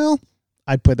 Oregano oil,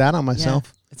 I'd put that on myself.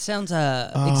 Yeah. It sounds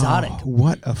exotic.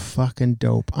 What a fucking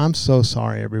dope. I'm so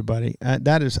sorry, everybody.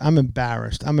 I'm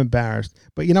embarrassed.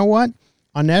 But you know what?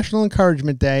 On National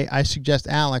Encouragement Day, I suggest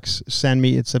Alex send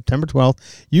me, it's September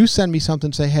 12th, you send me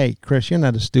something, say, hey, Chris, you're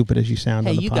not as stupid as you sound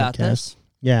on the podcast. Hey, you got this.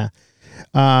 Yeah.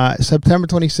 September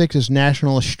 26th is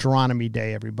National Astronomy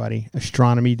Day, everybody.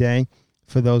 Astronomy Day,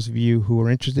 for those of you who are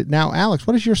interested. Now, Alex,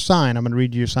 what is your sign? I'm going to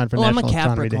read you your sign for National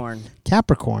Astronomy Day. I'm a Capricorn.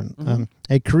 Capricorn. Mm-hmm.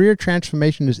 A career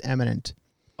transformation is imminent.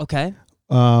 Okay.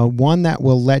 One that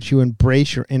will let you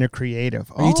embrace your inner creative.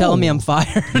 Are you telling me I'm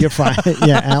fired? You're fired.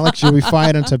 Yeah, Alex, you'll be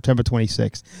fired on September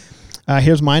 26th.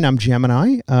 Here's mine. I'm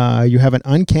Gemini. You have an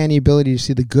uncanny ability to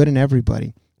see the good in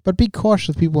everybody, but be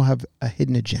cautious. People have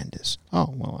hidden agendas.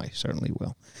 Oh, well, I certainly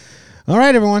will. All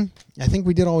right, everyone. I think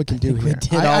we did all we can do here.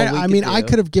 I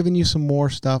could have given you some more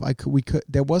stuff. We could.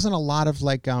 There wasn't a lot of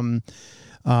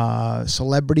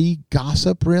celebrity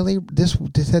gossip, really.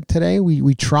 Today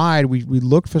we tried. We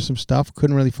looked for some stuff,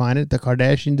 couldn't really find it. The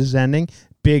Kardashians is ending,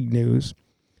 big news.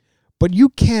 But you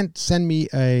can't send me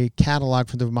a catalog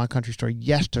from the Vermont Country Store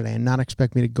yesterday and not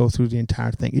expect me to go through the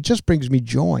entire thing. It just brings me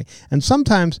joy. And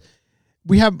sometimes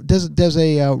there's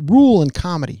a rule in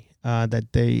comedy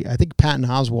that I think Patton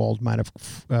Oswalt might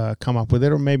have come up with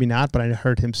it, or maybe not, but I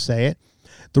heard him say it.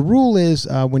 The rule is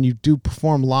when you do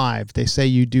perform live, they say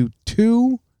you do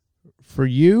two for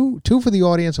the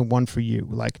audience and one for you.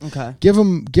 Like, okay. Give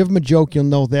them a joke you'll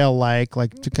know they'll like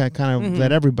to kind of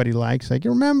that everybody likes. Like,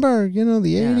 you remember, the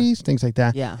 80s, things like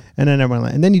that. Yeah. And then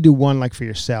everyone, and then you do one like for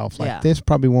yourself. Like this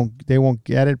probably they won't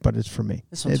get it, but it's for me.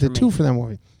 This one's for me. Two for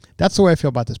them. That's the way I feel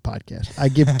about this podcast. I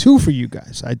give two for you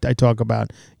guys. I talk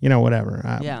about whatever.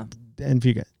 And for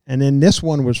you guys. And then this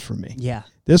one was for me. Yeah.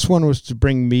 This one was to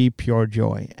bring me pure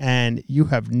joy. And you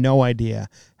have no idea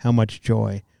how much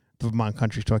joy the Vermont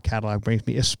Country Store catalog brings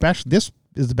me. Especially, this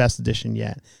is the best edition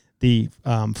yet, the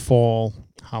fall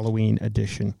Halloween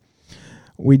edition.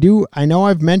 I know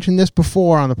I've mentioned this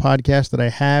before on the podcast that I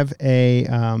have a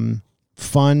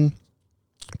fun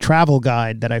travel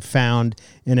guide that I found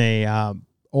in a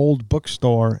old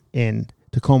bookstore in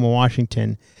Tacoma,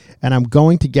 Washington, and I'm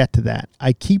going to get to that.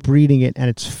 I keep reading it, and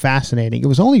it's fascinating. It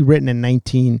was only written in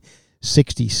 19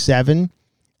 1967.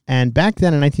 And back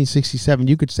then in 1967,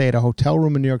 you could stay at a hotel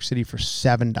room in New York City for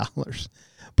 $7.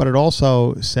 But it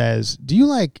also says, do you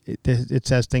like, it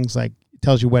says things like, it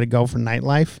tells you where to go for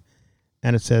nightlife.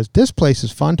 And it says, this place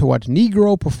is fun to watch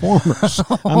Negro performers.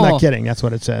 I'm not kidding. That's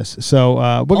what it says. So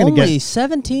we're going to get... Only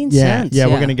 17 cents. Yeah,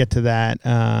 we're going to get to that.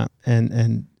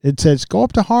 And it says, go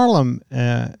up to Harlem.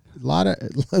 A lot of...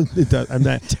 it does,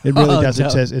 it really does.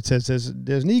 It says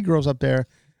there's Negroes up there,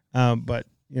 but...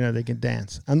 they can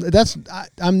dance.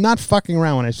 I'm not fucking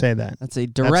around when I say that. That's a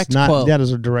direct quote. That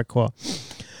is a direct quote.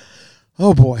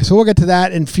 Oh, boy. So we'll get to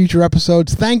that in future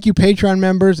episodes. Thank you, Patreon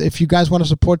members. If you guys want to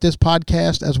support this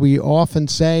podcast, as we often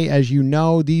say, as you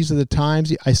know, these are the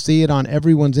times. I see it on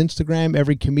everyone's Instagram.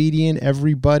 Every comedian,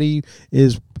 everybody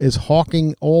is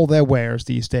hawking all their wares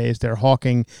these days. They're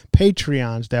hawking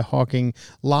Patreons. They're hawking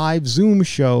live Zoom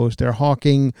shows. They're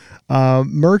hawking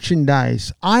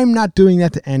merchandise. I'm not doing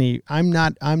that to any. I'm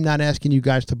not asking you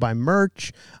guys to buy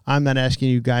merch. I'm not asking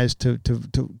you guys to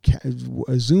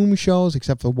Zoom shows,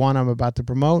 except for one I'm about to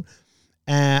promote.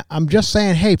 I'm just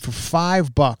saying, hey, for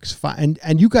 $5,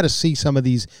 and you got to see some of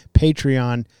these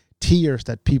Patreon tiers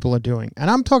that people are doing. And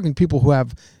I'm talking people who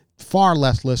have far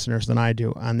less listeners than I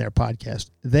do on their podcast.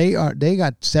 They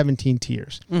got 17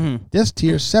 tiers. Mm-hmm. This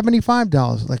tier is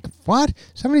 $75. Like, what?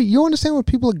 70? You understand what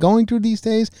people are going through these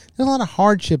days? There's a lot of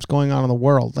hardships going on in the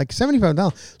world. Like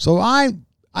 $75. So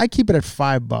I keep it at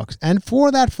 $5, and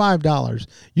for that $5,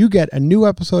 you get a new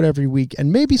episode every week,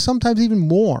 and maybe sometimes even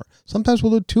more. Sometimes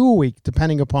we'll do 2 a week,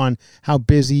 depending upon how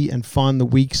busy and fun the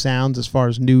week sounds as far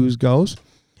as news goes,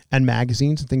 and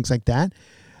magazines and things like that.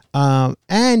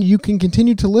 And you can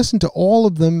continue to listen to all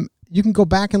of them. You can go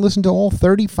back and listen to all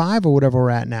 35 or whatever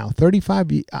we're at now.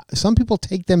 35. Some people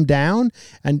take them down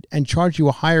and charge you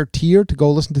a higher tier to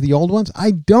go listen to the old ones.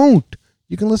 I don't.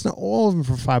 You can listen to all of them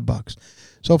for $5.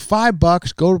 So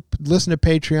 $5, go listen to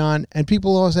Patreon, and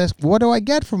people always ask, what do I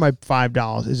get for my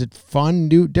 $5? Is it fun,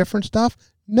 new, different stuff?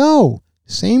 No.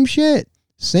 Same shit,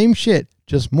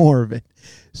 just more of it.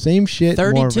 Same shit,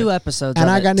 32 episodes and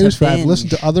of I it got news for you. I've binge.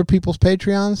 listened to other people's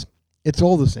Patreons. It's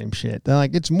all the same shit. They're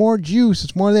like, it's more juice,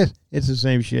 it's more of this. It's the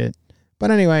same shit.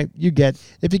 But anyway,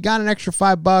 if you got an extra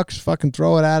 $5, fucking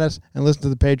throw it at us and listen to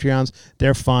the Patreons.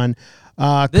 They're fun.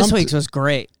 This week's was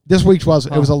great. This week's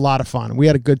it was a lot of fun. We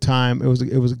had a good time. It was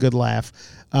a good laugh,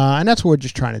 and that's what we're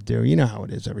just trying to do. You know how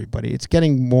it is, everybody. It's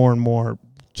getting more and more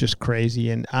just crazy,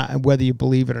 and whether you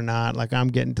believe it or not, like I'm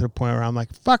getting to the point where I'm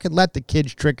like, fucking let the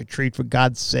kids trick or treat for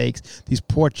God's sakes. These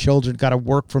poor children got to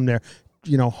work from their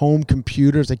home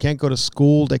computers. They can't go to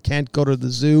school. They can't go to the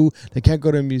zoo. They can't go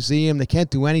to a museum. They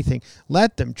can't do anything.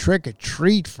 Let them trick or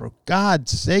treat for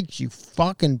God's sakes, you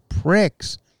fucking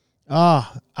pricks.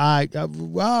 Fuck.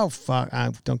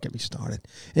 Don't get me started.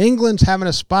 England's having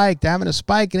a spike. They're having a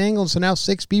spike in England, so now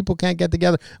 6 people can't get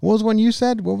together. What was one you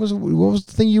said? What was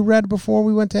the thing you read before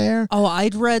we went to air? Oh,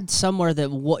 I'd read somewhere that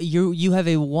you have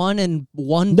a 1 in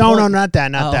 1. No, not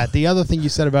that. That. The other thing you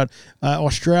said about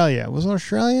Australia. Was it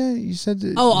Australia? You said.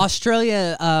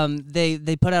 Australia.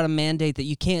 They put out a mandate that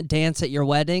you can't dance at your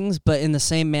weddings, but in the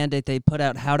same mandate they put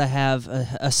out how to have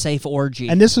a safe orgy.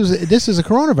 And this is a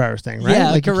coronavirus thing, right?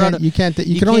 Yeah, like you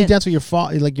can only dance with your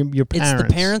your parents.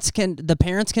 It's the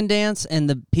parents can dance, and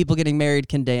the people getting married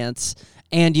can dance,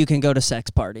 and you can go to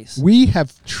sex parties. We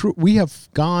have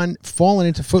fallen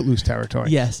into Footloose territory.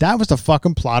 Yes, that was the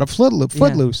fucking plot of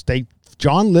Footloose. Yeah.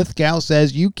 John Lithgow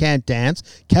says you can't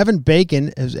dance. Kevin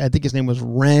Bacon, I think his name was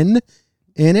Ren,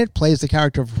 in it plays the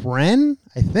character of Ren.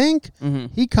 I think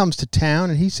he comes to town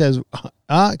and he says,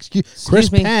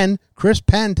 "Excuse me." Chris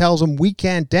Penn tells him we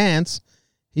can't dance.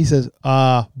 He says,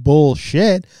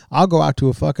 bullshit. I'll go out to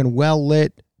a fucking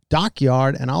well-lit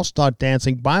dockyard and I'll start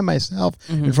dancing by myself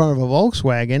in front of a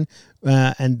Volkswagen.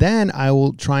 And then I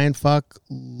will try and fuck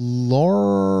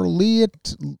Laurie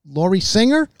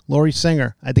Singer? Laurie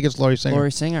Singer. I think it's Laurie Singer.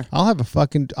 Laurie Singer. I'll have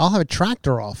a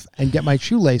tractor off and get my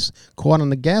shoelace caught on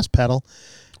the gas pedal.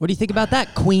 What do you think about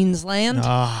that, Queensland?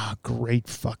 Great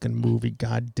fucking movie.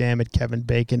 God damn it. Kevin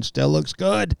Bacon still looks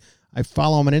good. I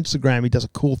follow him on Instagram. He does a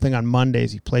cool thing on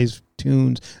Mondays. He plays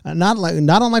tunes, not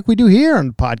unlike we do here on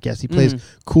the podcast. He plays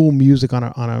cool music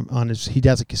on his. He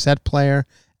does a cassette player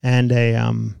and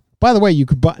a. By the way, you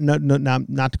could buy not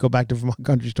to go back to Vermont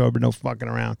Country Store, but no fucking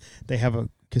around. They have a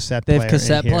cassette player. They have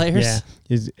cassette players?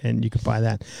 Yeah, and you can buy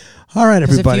that. All right,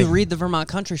 everybody. If you read the Vermont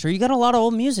Country Store, you got a lot of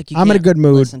old music. I'm in a good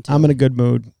mood. I'm in a good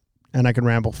mood. And I can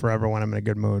ramble forever when I'm in a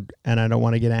good mood. And I don't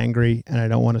want to get angry. And I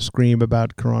don't want to scream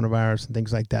about coronavirus and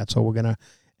things like that. So we're going to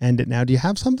end it now. Do you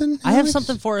have something, Alex? I have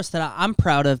something for us that I'm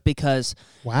proud of because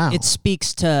it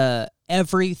speaks to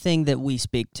everything that we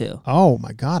speak to. Oh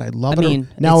my God, I love it. I mean,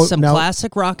 it's some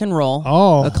classic rock and roll.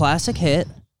 Oh, a classic hit.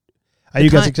 Are you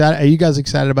guys excited? Are you guys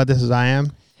excited about this as I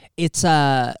am? It's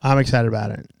I'm excited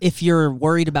about it. If you're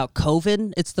worried about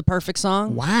COVID, it's the perfect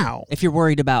song. Wow. If you're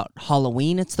worried about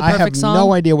Halloween, it's the perfect song. I have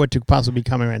no idea what could possibly be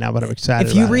coming right now, but I'm excited.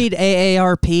 If you read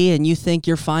AARP and you think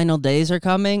your final days are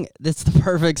coming, that's the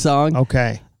perfect song.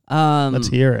 Okay. Let's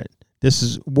hear it. This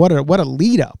is what a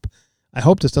lead up. I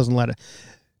hope this doesn't let it.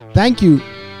 Thank you.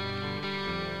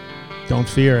 Don't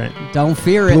fear it. Don't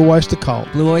fear it. Blue Oyster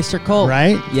Cult. Blue Oyster Cult.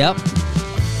 Right? Yep.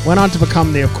 Went on to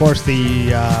become the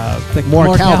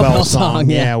more cowbell song.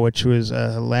 Yeah, which was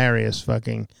a hilarious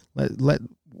fucking.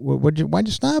 Why'd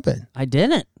you stop it? I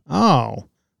didn't. Oh,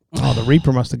 the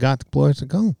Reaper must have got the Blue Oyster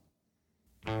Cult.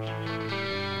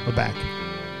 We're back.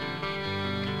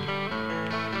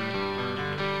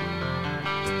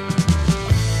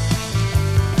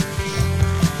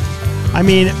 I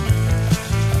mean,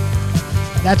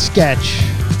 that sketch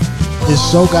is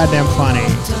so goddamn funny.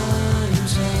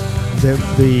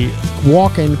 The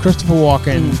Christopher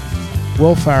Walken,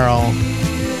 Will Ferrell.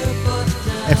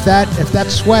 If that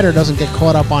sweater doesn't get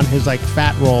caught up on his like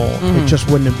fat roll, it just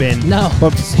wouldn't have been. No.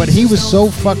 But he was so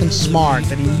fucking smart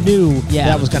that he knew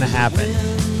that was going to happen.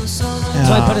 That's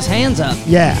why he put his hands up.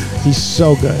 Yeah, he's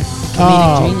so good.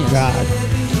 Comedic genius. God.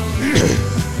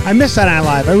 I miss Saturday Night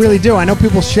Live. I really do. I know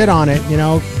people shit on it,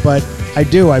 but I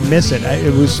do. I miss it.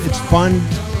 It's fun.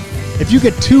 If you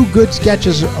get 2 good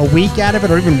sketches a week out of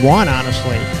it, or even 1,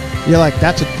 honestly, you're like,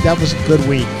 that was a good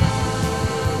week.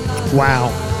 Wow.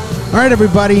 All right,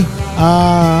 everybody.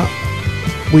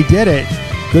 We did it.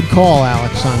 Good call,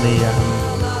 Alex, on the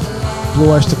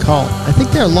Blue Oyster Cult. I think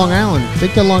they're Long Island. I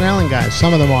think they're Long Island guys.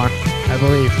 Some of them are, I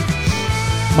believe.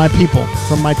 My people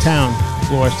from my town,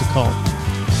 Blue Oyster Cult.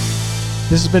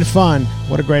 This has been fun.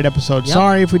 What a great episode. Yep.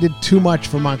 Sorry if we did too much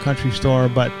for my country store,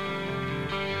 but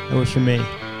it was for me.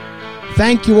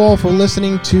 Thank you all for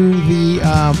listening to the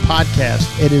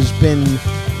podcast. It has been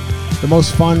the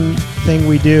most fun thing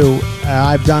we do.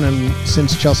 I've done it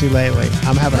since Chelsea Lately.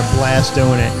 I'm having a blast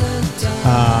doing it.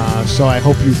 So I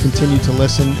hope you continue to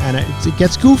listen. And it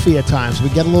gets goofy at times. We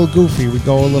get a little goofy. We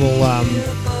go a little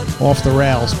off the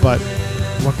rails. But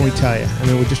what can we tell you? I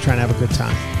mean, we're just trying to have a good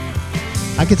time.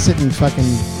 I could sit and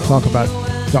fucking talk about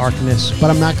darkness, but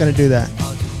I'm not going to do that.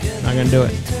 I'm not going to do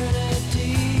it.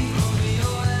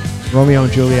 Romeo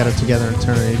and Juliet are together in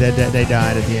eternity. They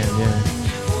died at the end, yeah.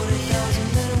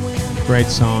 Great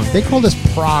song. They call this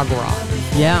prog rock.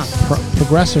 Yeah.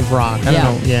 Progressive rock. I don't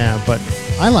know. Yeah, but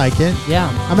I like it. Yeah.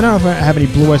 I mean, I don't know if I have any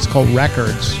Blue Oyster Cult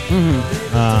records.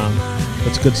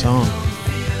 It's a good song.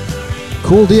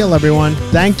 Cool deal, everyone.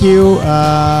 Thank you.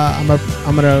 I'm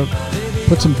gonna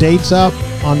put some dates up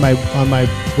on my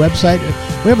website.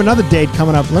 We have another date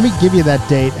coming up. Let me give you that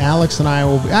date. Alex and I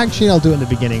will... Actually, I'll do it in the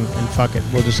beginning, and fuck it.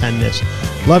 We'll just end this.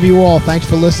 Love you all. Thanks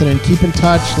for listening. Keep in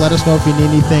touch. Let us know if you need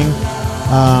anything.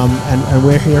 And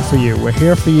we're here for you. We're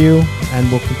here for you, and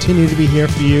we'll continue to be here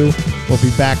for you. We'll be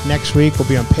back next week. We'll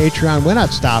be on Patreon. We're not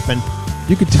stopping.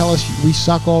 You can tell us we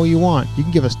suck all you want. You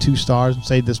can give us 2 stars and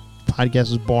say this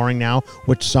podcast is boring now,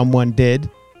 which someone did.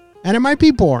 And it might be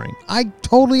boring. I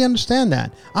totally understand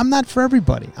that. I'm not for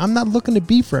everybody. I'm not looking to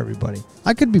be for everybody.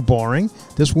 I could be boring.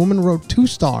 This woman wrote 2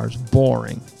 stars.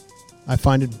 Boring. I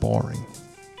find it boring.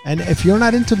 And if you're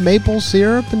not into maple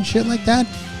syrup and shit like that,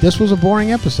 this was a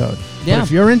boring episode. Yeah. But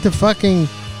if you're into fucking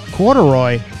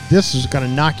corduroy, this is going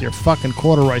to knock your fucking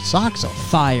corduroy socks off.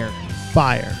 Fire.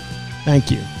 Thank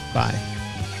you. Bye.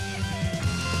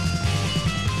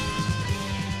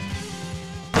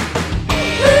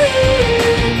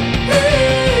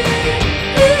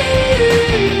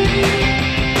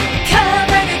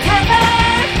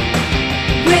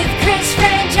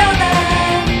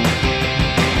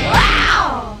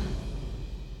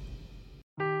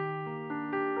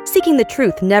 Seeking the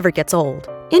truth never gets old.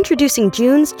 Introducing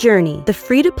June's Journey, the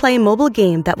free-to-play mobile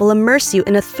game that will immerse you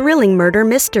in a thrilling murder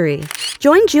mystery.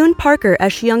 Join June Parker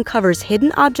as she uncovers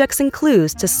hidden objects and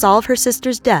clues to solve her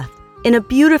sister's death in a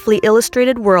beautifully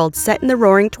illustrated world set in the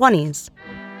Roaring '20s.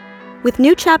 With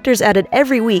new chapters added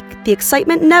every week, the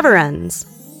excitement never ends.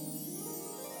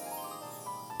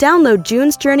 Download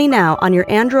June's Journey now on your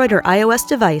Android or iOS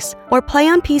device, or play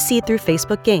on PC through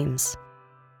Facebook Games.